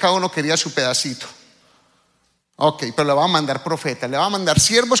reino y ya cada uno quería su pedacito. Pero le va a mandar profetas, le va a mandar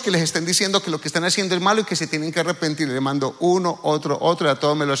siervos que les estén diciendo que lo que están haciendo es malo y que se tienen que arrepentir. Le mando uno, otro, y a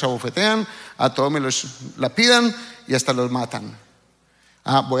todos me los abofetean, a todos me los lapidan y hasta los matan.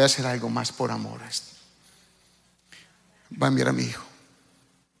 Voy a hacer algo más por amor a esto. voy a enviar a mi hijo.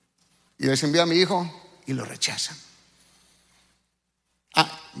 Y les envío a mi hijo y lo rechazan.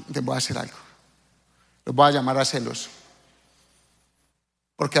 Les voy a hacer algo. Los voy a llamar a celos.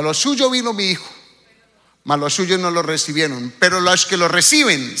 Porque a lo suyo vino mi hijo, mas los suyos no lo recibieron. Pero los que lo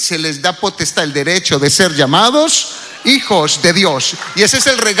reciben, se les da potestad, el derecho de ser llamados hijos de Dios. Y ese es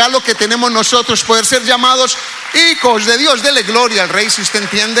el regalo que tenemos nosotros, poder ser llamados hijos de Dios. Dele gloria al Rey, si usted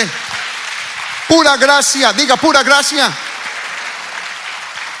entiende. Pura gracia, diga pura gracia.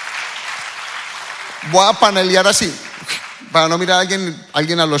 Voy a panelear así, para no mirar a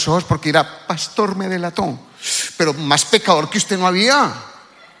alguien a los ojos, porque dirá, pastor, me delató. Pero más pecador que usted no había.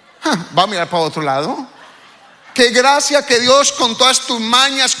 Va a mirar para otro lado. Qué gracia que Dios, con todas tus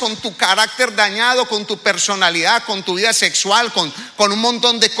mañas, con tu carácter dañado, con tu personalidad, con tu vida sexual, con un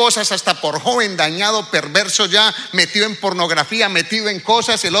montón de cosas, hasta por joven dañado, perverso ya, metido en pornografía, metido en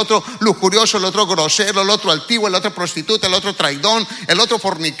cosas, el otro lujurioso, el otro grosero, el otro altivo, el otro prostituta, el otro traidón, el otro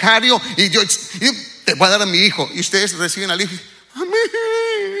fornicario, y yo te voy a dar a mi hijo. Y ustedes reciben al hijo. Amén.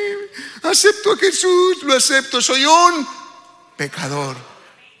 Acepto a Jesús, lo acepto, soy un pecador.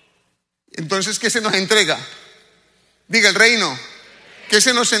 Entonces, ¿qué se nos entrega? Diga el reino. ¿Qué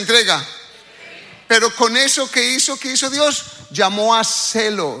se nos entrega? Pero con eso ¿qué hizo Dios? Llamó a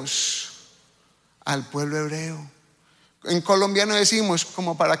celos al pueblo hebreo. En colombiano decimos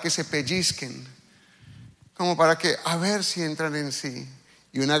como para que se pellizquen, como para que a ver si entran en sí.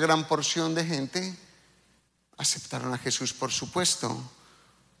 Y una gran porción de gente aceptaron a Jesús, por supuesto,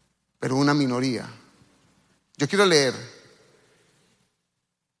 pero una minoría. Yo quiero leer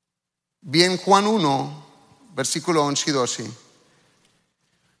bien Juan 1, versículo 11 y 12.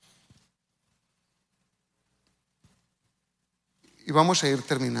 Y vamos a ir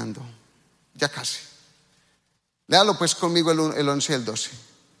terminando, ya casi. Léalo pues conmigo el 11 y el 12,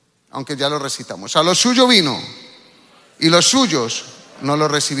 aunque ya lo recitamos. A lo suyo vino y los suyos no lo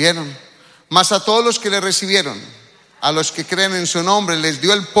recibieron, mas a todos los que le recibieron, a los que creen en su nombre, les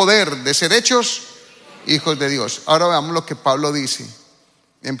dio el poder de ser hechos hijos de Dios. Ahora veamos lo que Pablo dice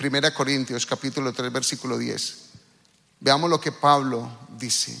en 1 Corintios capítulo 3 versículo 10. Veamos lo que Pablo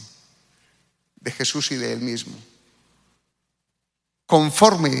dice de Jesús y de él mismo.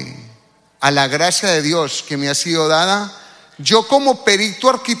 Conforme a la gracia de Dios que me ha sido dada, yo como perito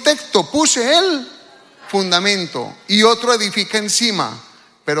arquitecto puse el fundamento y otro edifica encima,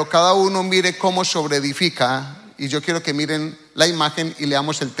 pero cada uno mire cómo sobreedifica. Y yo quiero que miren la imagen y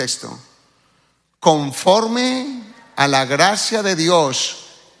leamos el texto. Conforme a la gracia de Dios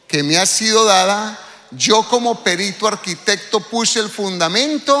que me ha sido dada, yo como perito arquitecto puse el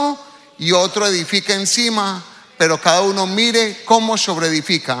fundamento y otro edifica encima, pero cada uno mire cómo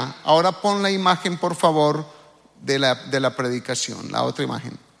sobreedifica. Ahora pon la imagen, por favor, de la predicación, la otra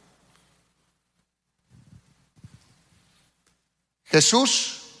imagen.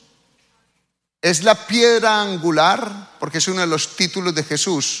 Jesús es la piedra angular, porque es uno de los títulos de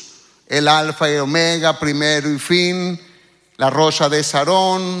Jesús, el alfa y omega, primero y fin, la rosa de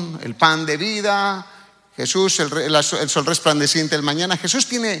Sarón, el pan de vida, Jesús, el sol resplandeciente del mañana. Jesús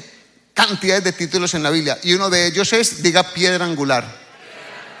tiene cantidades de títulos en la Biblia y uno de ellos es, diga, piedra angular.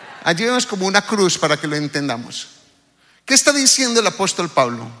 Allí vemos como una cruz para que lo entendamos. ¿Qué está diciendo el apóstol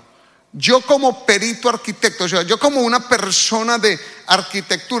Pablo? Yo como perito arquitecto, o sea, yo como una persona de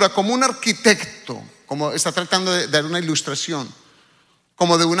arquitectura, como un arquitecto, como está tratando de dar una ilustración,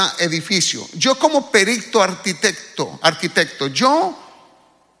 como de un edificio. Yo como perito arquitecto, yo,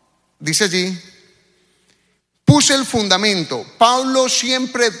 dice allí, puse el fundamento. Pablo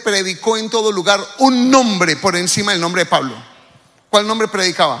siempre predicó en todo lugar un nombre por encima del nombre de Pablo. ¿Cuál nombre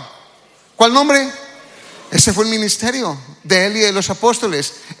predicaba? ¿Cuál nombre? Ese fue el ministerio de él y de los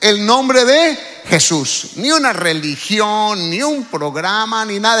apóstoles. El nombre de Jesús. Ni una religión, ni un programa,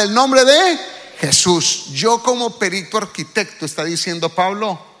 ni nada. El nombre de Jesús. Yo como perito arquitecto, está diciendo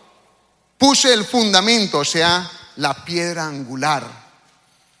Pablo, puse el fundamento, o sea, la piedra angular.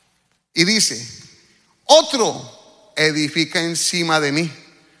 Y dice, otro edifica encima de mí.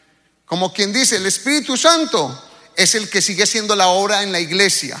 Como quien dice, el Espíritu Santo es el que sigue haciendo la obra en la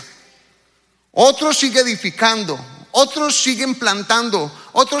iglesia. Otros siguen edificando, otros siguen plantando,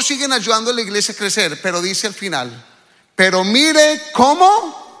 otros siguen ayudando a la iglesia a crecer. Pero dice al final, pero mire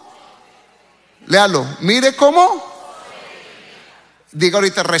cómo, léalo, mire cómo, diga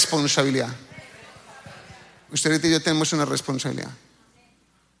ahorita responsabilidad. Usted ahorita y yo tenemos una responsabilidad.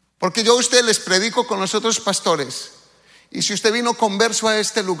 Porque yo a ustedes les predico con los otros pastores. Y si usted vino converso a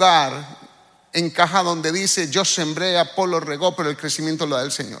este lugar, encaja donde dice, yo sembré, Apolo regó, pero el crecimiento lo da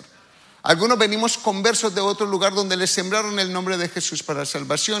el Señor. Algunos venimos conversos de otro lugar donde les sembraron el nombre de Jesús para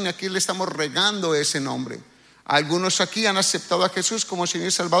salvación y aquí le estamos regando ese nombre. Algunos aquí han aceptado a Jesús como Señor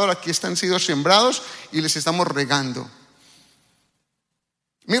y Salvador. Aquí han sido sembrados y les estamos regando.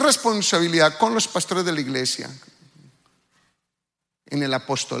 Mi responsabilidad con los pastores de la iglesia, en el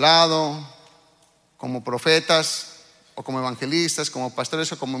apostolado, como profetas o como evangelistas, como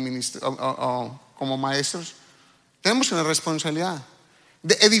pastores o como ministros o como maestros, tenemos una responsabilidad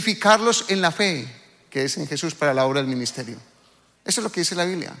de edificarlos en la fe que es en Jesús para la obra del ministerio. Eso es lo que dice la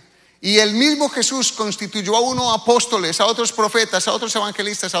Biblia. Y el mismo Jesús constituyó a unos apóstoles, a otros profetas, a otros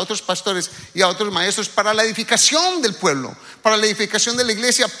evangelistas, a otros pastores y a otros maestros para la edificación del pueblo, para la edificación de la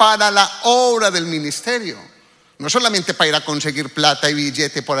iglesia, para la obra del ministerio. No solamente para ir a conseguir plata y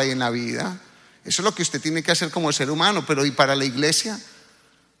billete por ahí en la vida. Eso es lo que usted tiene que hacer como ser humano, pero ¿y para la iglesia?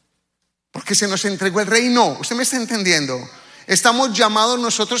 Porque se nos entregó el reino. ¿Usted me está entendiendo? Estamos llamados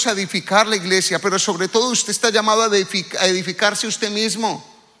nosotros a edificar la iglesia, pero sobre todo usted está llamado a edificarse usted mismo.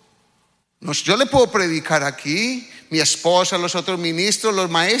 Yo le puedo predicar aquí, mi esposa, los otros ministros, los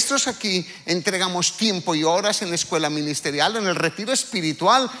maestros aquí entregamos tiempo y horas en la escuela ministerial, en el retiro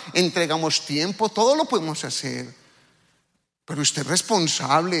espiritual entregamos tiempo, todo lo podemos hacer. Pero usted es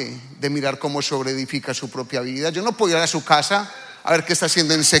responsable de mirar cómo sobreedifica su propia vida. Yo no puedo ir a su casa a ver qué está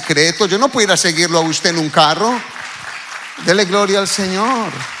haciendo en secreto. Yo no puedo ir a seguirlo a usted en un carro. Dele gloria al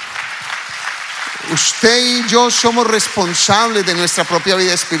Señor. Usted y yo somos responsables de nuestra propia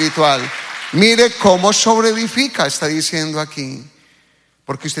vida espiritual. Mire cómo sobreedifica, está diciendo aquí.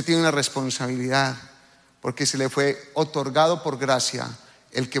 Porque usted tiene una responsabilidad. Porque se le fue otorgado por gracia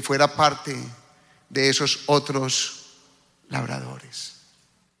el que fuera parte de esos otros labradores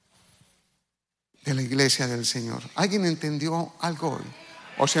de la iglesia del Señor. ¿Alguien entendió algo hoy?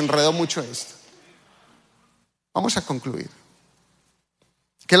 ¿O se enredó mucho esto? Vamos a concluir.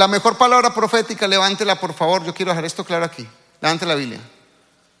 Que la mejor palabra profética, levántela por favor, yo quiero dejar esto claro aquí. Levante la Biblia.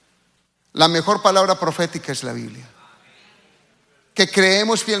 La mejor palabra profética es la Biblia. Que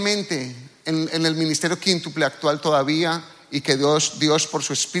creemos fielmente en el ministerio quíntuple actual todavía, y que Dios por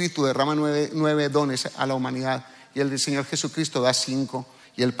su espíritu derrama nueve dones a la humanidad, y el del Señor Jesucristo da 5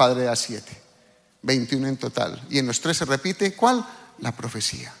 y el Padre da 7, 21 en total. Y en los 3 se repite, ¿cuál? La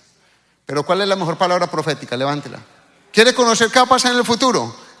profecía. Pero ¿cuál es la mejor palabra profética? Levántela. ¿Quiere conocer qué va a pasar en el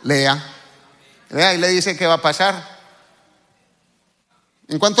futuro? Lea y le dice qué va a pasar.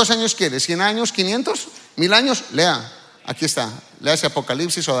 ¿En cuántos años quiere? ¿100 años? ¿500? ¿1000 años? Lea, aquí está. Lea ese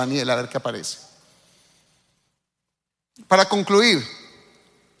Apocalipsis o Daniel a ver qué aparece. Para concluir,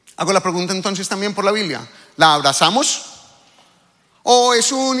 hago la pregunta entonces también por la Biblia. ¿La abrazamos? ¿O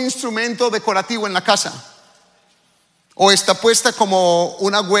es un instrumento decorativo en la casa? ¿O está puesta como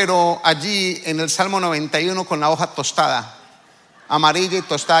un agüero allí en el Salmo 91 con la hoja tostada, amarilla y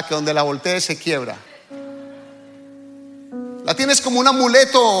tostada, que donde la voltee se quiebra? ¿La tienes como un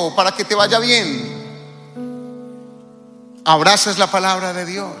amuleto para que te vaya bien? Abrazas la palabra de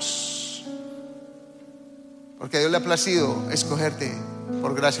Dios, porque a Dios le ha placido escogerte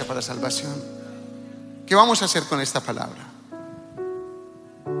por gracia para salvación. ¿Qué vamos a hacer con esta palabra?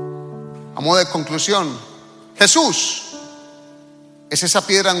 A modo de conclusión, Jesús es esa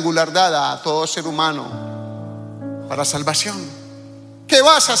piedra angular dada a todo ser humano para salvación. ¿Qué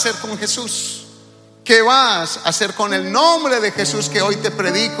vas a hacer con Jesús? ¿Qué vas a hacer con el nombre de Jesús que hoy te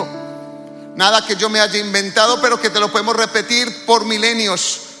predico? Nada que yo me haya inventado, pero que te lo podemos repetir por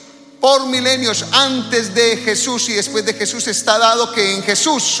milenios. Por milenios, antes de Jesús y después de Jesús está dado que en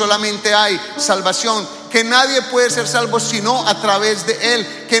Jesús solamente hay salvación, que nadie puede ser salvo sino a través de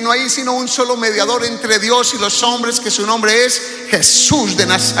Él, que no hay sino un solo mediador entre Dios y los hombres, que su nombre es Jesús de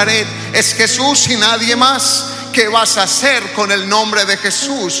Nazaret. Es Jesús y nadie más. ¿Qué vas a hacer con el nombre de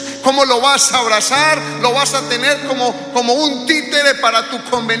Jesús? ¿Cómo lo vas a abrazar? ¿Lo vas a tener como un títere para tu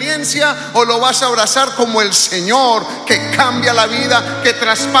conveniencia? ¿O lo vas a abrazar como el Señor que cambia la vida, que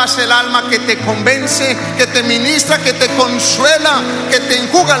traspasa el alma, que te convence, que te ministra, que te consuela, que te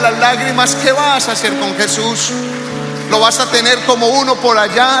enjuga las lágrimas? ¿Qué vas a hacer con Jesús? ¿Lo vas a tener como uno por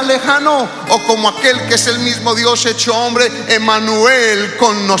allá lejano, o como aquel que es el mismo Dios hecho hombre? Emmanuel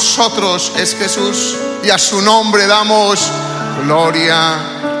con nosotros es Jesús, y a su nombre damos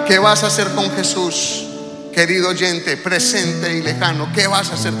gloria. ¿Qué vas a hacer con Jesús? Querido oyente, presente y lejano, ¿qué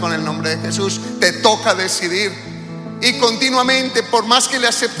vas a hacer con el nombre de Jesús? Te toca decidir. Y continuamente, por más que le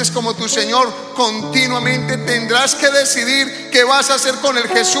aceptes como tu Señor, continuamente tendrás que decidir qué vas a hacer con el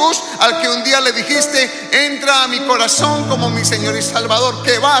Jesús al que un día le dijiste: entra a mi corazón como mi Señor y Salvador.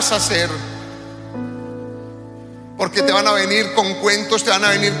 ¿Qué vas a hacer? Porque te van a venir con cuentos, te van a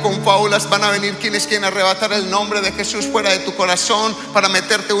venir con fábulas, van a venir quienes quieren arrebatar el nombre de Jesús fuera de tu corazón para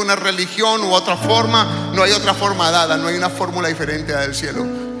meterte en una religión u otra forma. No hay otra forma dada, no hay una fórmula diferente del cielo.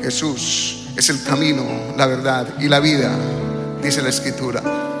 Jesús es el camino, la verdad y la vida, dice la Escritura.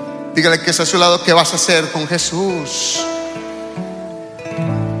 Dígale que está a su lado: ¿qué vas a hacer con Jesús?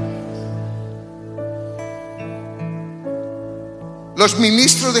 Los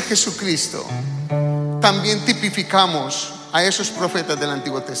ministros de Jesucristo también tipificamos a esos profetas del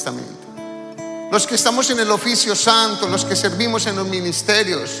Antiguo Testamento. Los que estamos en el oficio santo, los que servimos en los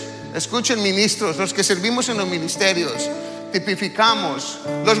ministerios, escuchen ministros, los que servimos en los ministerios, tipificamos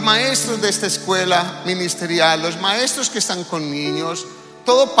los maestros de esta escuela ministerial, los maestros que están con niños,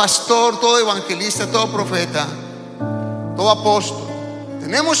 todo pastor, todo evangelista, todo profeta, todo apóstol.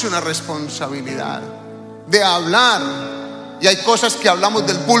 Tenemos una responsabilidad de hablar. Y hay cosas que hablamos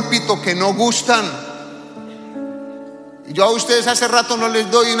del púlpito que no gustan. Y yo a ustedes hace rato no les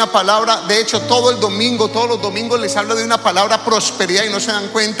doy una palabra. De hecho, todos los domingos les hablo de una palabra prosperidad y no se dan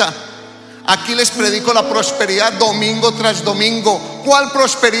cuenta. Aquí les predico la prosperidad domingo tras domingo. ¿Cuál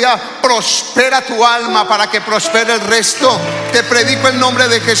prosperidad? Prospera tu alma para que prospere el resto. Te predico el nombre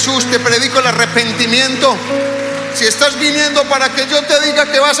de Jesús, te predico el arrepentimiento. Si estás viniendo para que yo te diga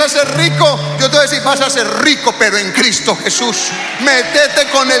que vas a ser rico, yo te voy a decir: vas a ser rico, pero en Cristo Jesús. Métete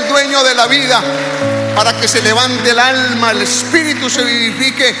con el dueño de la vida para que se levante el alma, el espíritu se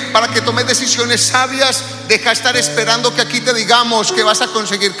vivifique, para que tomes decisiones sabias. Deja estar esperando que aquí te digamos que vas a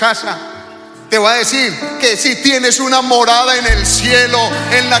conseguir casa. Te voy a decir que si tienes una morada en el cielo,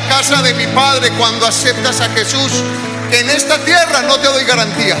 en la casa de mi Padre, cuando aceptas a Jesús, que en esta tierra no te doy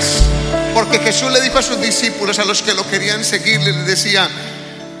garantías. Porque Jesús le dijo a sus discípulos, a los que lo querían seguir, les decía: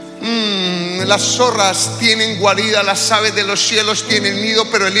 las zorras tienen guarida, las aves de los cielos tienen nido,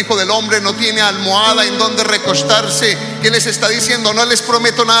 pero el Hijo del Hombre no tiene almohada en donde recostarse. ¿Qué les está diciendo? No les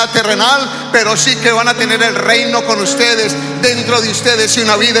prometo nada terrenal, pero sí que van a tener el reino con ustedes, dentro de ustedes, y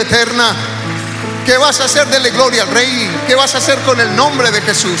una vida eterna. ¿Qué vas a hacer? Dele gloria al Rey. ¿Qué vas a hacer con el nombre de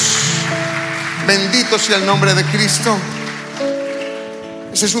Jesús? Bendito sea el nombre de Cristo.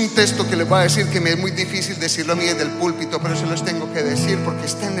 Ese es un texto que les voy a decir que me es muy difícil decirlo a mí desde el púlpito, pero se los tengo que decir porque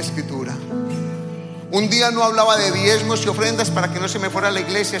está en la Escritura. Un día no hablaba de diezmos y ofrendas para que no se me fuera a la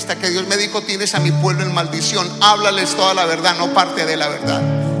iglesia, hasta que Dios me dijo: tienes a mi pueblo en maldición, háblales toda la verdad, no parte de la verdad.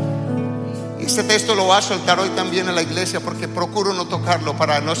 Y este texto lo voy a soltar hoy también en la iglesia, porque procuro no tocarlo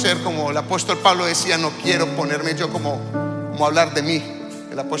para no ser como el apóstol Pablo decía: no quiero ponerme yo como hablar de mí.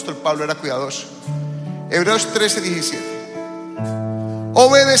 El apóstol Pablo era cuidadoso. Hebreos 13:17.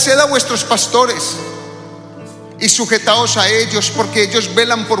 Obedeced a vuestros pastores y sujetaos a ellos, porque ellos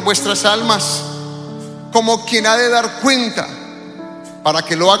velan por vuestras almas, como quien ha de dar cuenta, para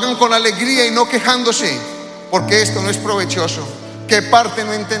que lo hagan con alegría y no quejándose, porque esto no es provechoso. ¿Qué parte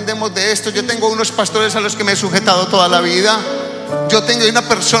no entendemos de esto? Yo tengo unos pastores a los que me he sujetado toda la vida. Yo tengo una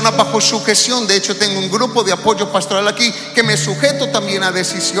persona bajo sujeción. De hecho, tengo un grupo de apoyo pastoral aquí que me sujeto también a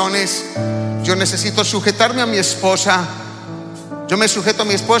decisiones. Yo necesito sujetarme a mi esposa. Yo me sujeto a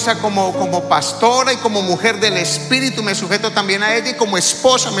mi esposa como pastora y como mujer del Espíritu. Me sujeto también a ella, y como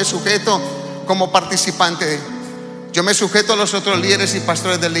esposa me sujeto como participante. Yo me sujeto a los otros líderes y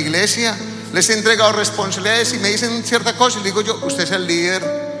pastores de la iglesia. Les he entregado responsabilidades y me dicen cierta cosa y digo yo: usted es el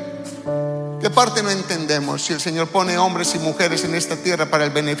líder. ¿Qué parte no entendemos? Si el Señor pone hombres y mujeres en esta tierra para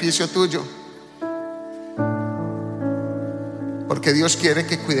el beneficio tuyo, porque Dios quiere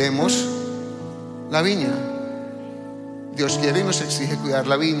que cuidemos la viña. Dios quiere y nos exige cuidar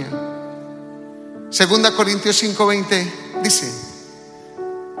la viña. 2 Corintios 5:20 dice: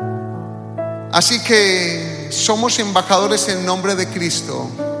 así que somos embajadores en nombre de Cristo,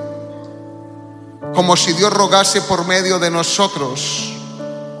 como si Dios rogase por medio de nosotros.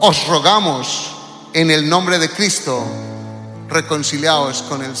 Os rogamos en el nombre de Cristo, reconciliaos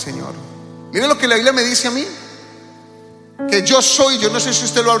con el Señor. Mire lo que la Biblia me dice a mí, que yo soy, yo no sé si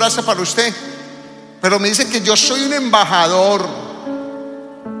usted lo abraza para usted, pero me dice que yo soy un embajador,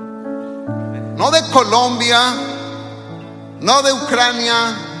 no de Colombia, no de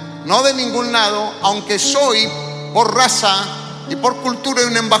Ucrania, no de ningún lado, aunque soy por raza y por cultura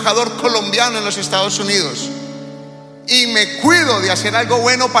un embajador colombiano en los Estados Unidos. Y me cuido de hacer algo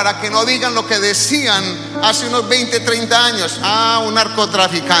bueno para que no digan lo que decían hace unos 20, 30 años: un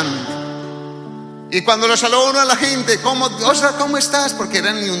narcotraficante. Y cuando lo saludó uno a la gente: ¿cómo estás? Porque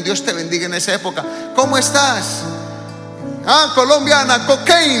eran ni un Dios te bendiga en esa época. ¿Cómo estás? Colombiana,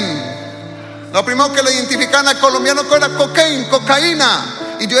 cocaine. Lo primero que le identificaban al colombiano era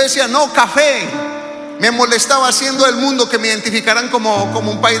cocaína. Y yo decía: no, café. Me molestaba haciendo el mundo que me identificaran como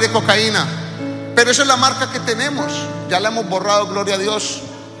un país de cocaína. Pero eso es la marca que tenemos. Ya la hemos borrado, gloria a Dios.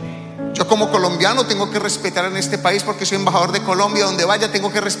 Yo como colombiano tengo que respetar en este país porque soy embajador de Colombia. Donde vaya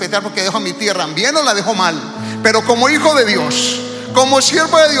tengo que respetar porque dejo mi tierra bien o la dejo mal. Pero como hijo de Dios, Como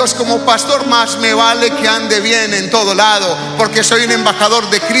siervo de Dios, como pastor, más me vale que ande bien en todo lado, porque soy un embajador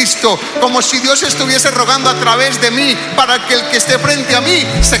de Cristo. Como si Dios estuviese rogando a través de mí para que el que esté frente a mí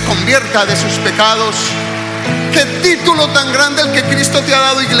se convierta de sus pecados. Qué título tan grande el que Cristo te ha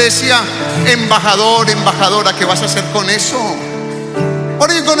dado, iglesia. Embajador, embajadora, ¿qué vas a hacer con eso? What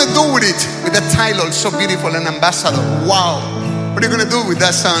are you going to do with it? With that title, so beautiful, an ambassador. Wow. What are you going to do with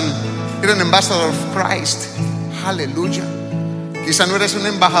that son? You're an ambassador of Christ. Hallelujah. Quizá no eres un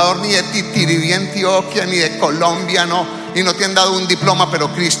embajador ni de Titiribí, Antioquia, ni de Colombia, no, y no te han dado un diploma,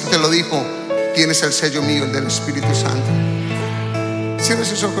 pero Cristo te lo dijo: tienes el sello mío, el del Espíritu Santo. Cierre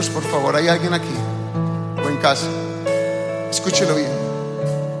sus ojos, por favor. ¿Hay alguien aquí o en casa? Escúchelo bien.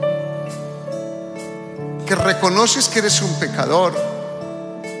 Que reconoces que eres un pecador,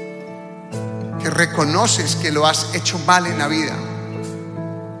 que reconoces que lo has hecho mal en la vida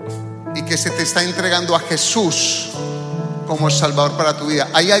y que se te está entregando a Jesús como Salvador para tu vida.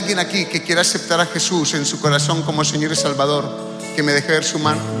 ¿Hay alguien aquí que quiera aceptar a Jesús en su corazón como Señor y Salvador? Que me deje ver su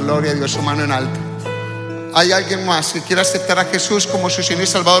mano. Gloria a Dios, su mano en alto. ¿Hay alguien más que quiera aceptar a Jesús como su Señor y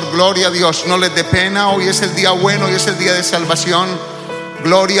Salvador? Gloria a Dios, no les dé pena. Hoy es el día bueno, hoy es el día de salvación.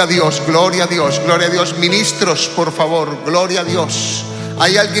 Gloria a Dios, gloria a Dios, gloria a Dios. Ministros, por favor, gloria a Dios.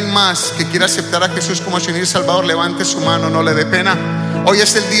 ¿Hay alguien más que quiera aceptar a Jesús como Señor y Salvador? Levante su mano, no le dé pena. Hoy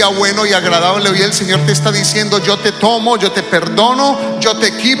es el día bueno y agradable. Hoy el Señor te está diciendo: yo te tomo, yo te perdono, yo te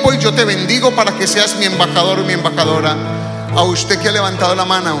equipo y yo te bendigo para que seas mi embajador o mi embajadora. A usted que ha levantado la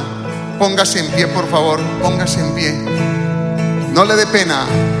mano, póngase en pie, por favor, póngase en pie. No le dé pena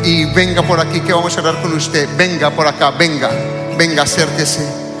y venga por aquí que vamos a orar con usted. Venga por acá, venga, acérquese.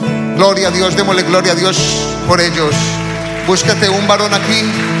 Gloria a Dios, démosle gloria a Dios por ellos. Búscate un varón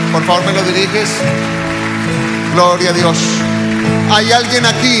aquí, por favor, me lo diriges. Gloria a Dios. Hay alguien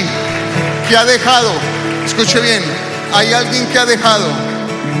aquí que ha dejado, escuche bien, hay alguien que ha dejado.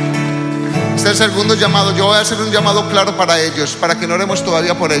 Este es el segundo llamado. Yo voy a hacer un llamado claro para ellos, para que no oremos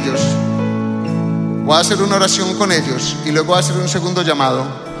todavía por ellos. Voy a hacer una oración con ellos y luego voy a hacer un segundo llamado.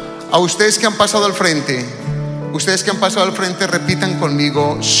 A ustedes que han pasado al frente, repitan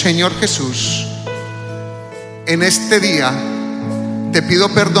conmigo: Señor Jesús, en este día te pido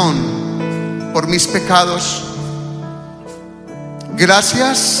perdón por mis pecados.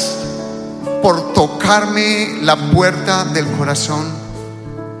 Gracias por tocarme la puerta del corazón.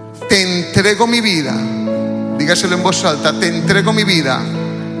 Te entrego mi vida. Dígaselo en voz alta: te entrego mi vida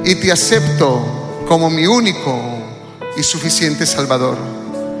y te acepto como mi único y suficiente Salvador.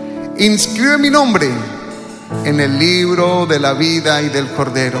 Inscribe mi nombre en el libro de la vida y del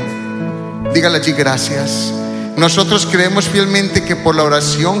Cordero. Dígale allí: gracias. Nosotros creemos fielmente que por la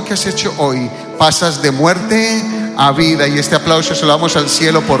oración que has hecho hoy pasas de muerte a vida, y este aplauso se lo damos al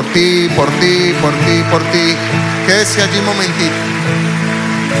cielo por ti, por ti, por ti, por ti. Quédese allí un momentito.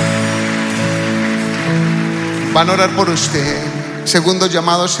 Van a orar por usted. Segundo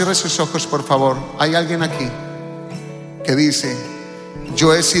llamado, cierre sus ojos, por favor. Hay alguien aquí que dice: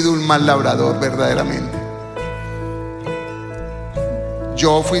 yo he sido un mal labrador verdaderamente.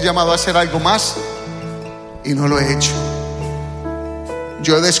 Yo fui llamado a hacer algo más y no lo he hecho.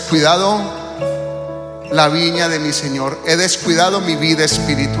 Yo he descuidado la viña de mi Señor, he descuidado mi vida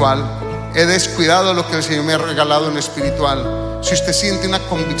espiritual, he descuidado lo que el Señor me ha regalado en lo espiritual. Si usted siente una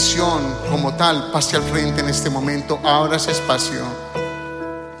convicción como tal, pase al frente en este momento. Abra ese espacio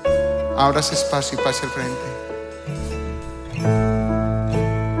y pase al frente.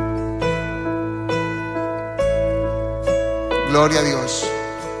 Gloria a Dios,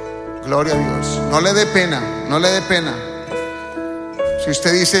 gloria a Dios. No le dé pena, no le dé pena. Si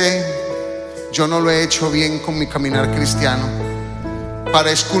usted dice: yo no lo he hecho bien con mi caminar cristiano,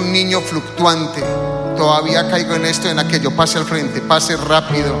 parezco un niño fluctuante, todavía caigo en esto y en aquello, pase al frente, pase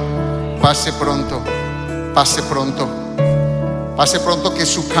rápido, pase pronto, pase pronto, pase pronto, que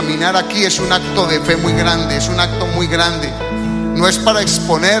su caminar aquí es un acto de fe muy grande, es un acto muy grande. No es para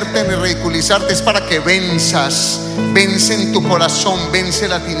exponerte ni ridiculizarte, es para que venzas. Vence en tu corazón, vence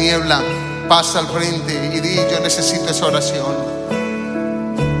la tiniebla. Pasa al frente y di: yo necesito esa oración.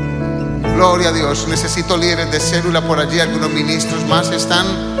 Gloria a Dios. Necesito líderes de célula por allí. Algunos ministros más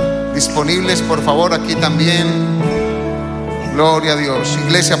están disponibles, por favor, aquí también. Gloria a Dios.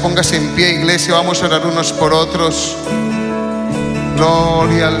 Iglesia, póngase en pie. Iglesia, vamos a orar unos por otros.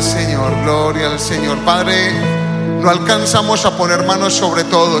 Gloria al Señor, gloria al Señor. Padre, no alcanzamos a poner manos sobre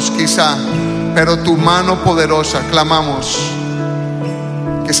todos quizá, pero tu mano poderosa, clamamos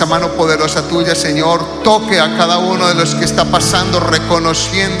que esa mano poderosa tuya, Señor, toque a cada uno de los que está pasando,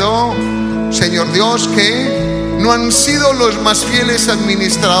 reconociendo, Señor Dios, que no han sido los más fieles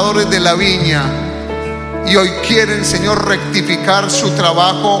administradores de la viña, y hoy quieren, Señor, rectificar su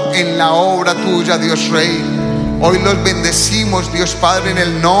trabajo en la obra tuya, Dios Rey. Hoy los bendecimos, Dios Padre, en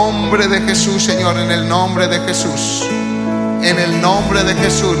el nombre de Jesús, Señor, en el nombre de Jesús. En el nombre de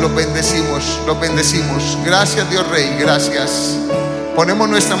Jesús los bendecimos, los bendecimos. Gracias, Dios Rey, gracias. Ponemos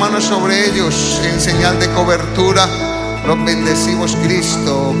nuestra mano sobre ellos en señal de cobertura. Los bendecimos,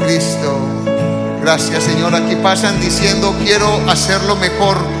 Cristo, Cristo. Gracias, Señor. Aquí pasan diciendo: quiero hacerlo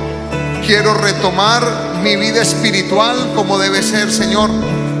mejor. Quiero retomar mi vida espiritual como debe ser, Señor.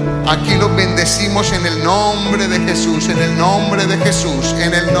 Aquí los bendecimos en el nombre de Jesús, en el nombre de Jesús,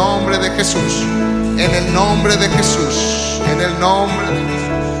 en el nombre de Jesús, en el nombre de Jesús, en el nombre de Jesús.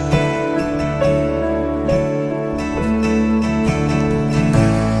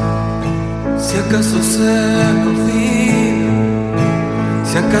 Si acaso se me olvida,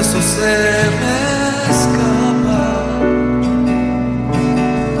 si acaso se me escapa,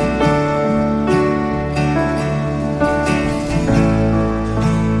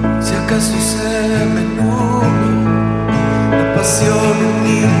 si acaso se me nubla la pasión en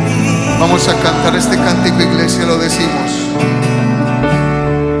mi vida. Vamos a cantar este cántico, iglesia, lo decimos.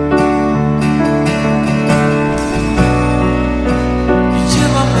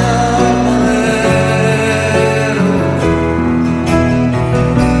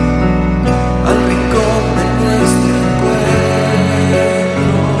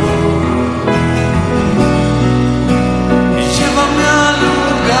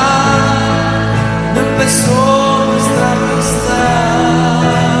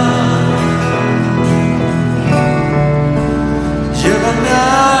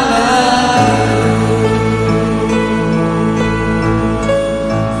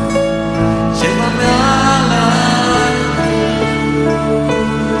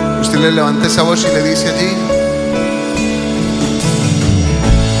 Le levanta esa voz y le dice allí: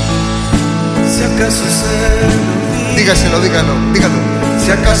 si acaso se me... dígaselo, dígalo, dígalo. Si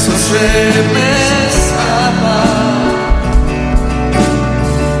acaso se me escapa,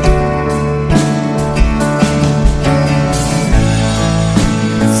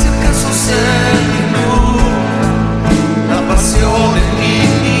 si acaso se me nubla la pasión en mi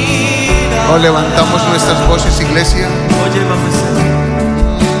vida. Oh, levantamos nuestras voces, iglesia. Oye, vamos a...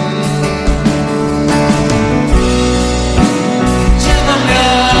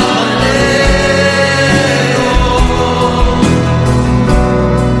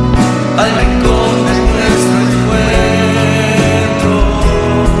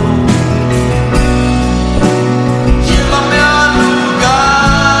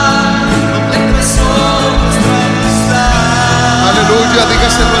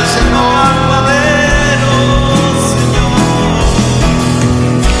 Dígaselo al Señor.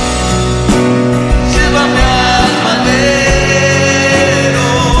 Llévame al madero,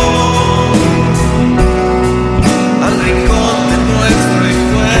 al rincón de nuestro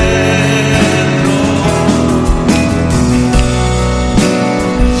encuentro.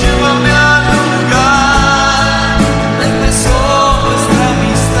 Llévame al lugar donde empezó nuestra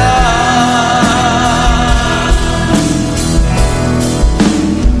amistad.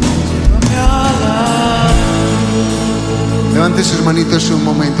 Levante sus manitos un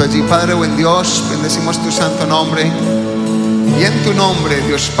momento allí. Padre buen Dios, bendecimos tu santo nombre. Y en tu nombre,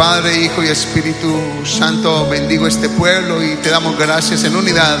 Dios Padre, Hijo y Espíritu Santo, bendigo este pueblo y te damos gracias en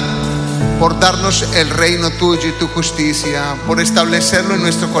unidad por darnos el reino tuyo y tu justicia, por establecerlo en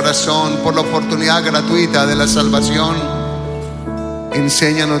nuestro corazón, por la oportunidad gratuita de la salvación.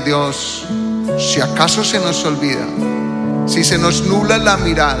 Enséñanos, Dios, si acaso se nos olvida, si se nos nubla la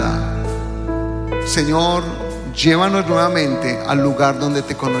mirada, Señor, llévanos nuevamente al lugar donde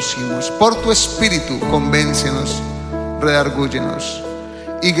te conocimos. Por tu Espíritu, convéncenos, redargúyenos.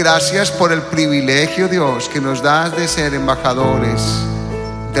 Y gracias por el privilegio, Dios, que nos das de ser embajadores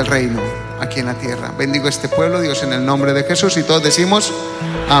del reino aquí en la tierra. Bendigo este pueblo, Dios, en el nombre de Jesús. Y todos decimos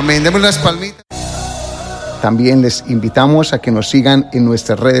amén. Demos las palmitas. También les invitamos a que nos sigan en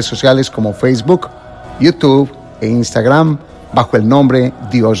nuestras redes sociales como Facebook, YouTube e Instagram bajo el nombre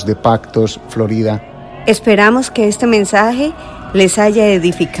Dios de Pactos Florida. Esperamos que este mensaje les haya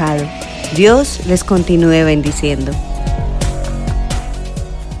edificado. Dios les continúe bendiciendo.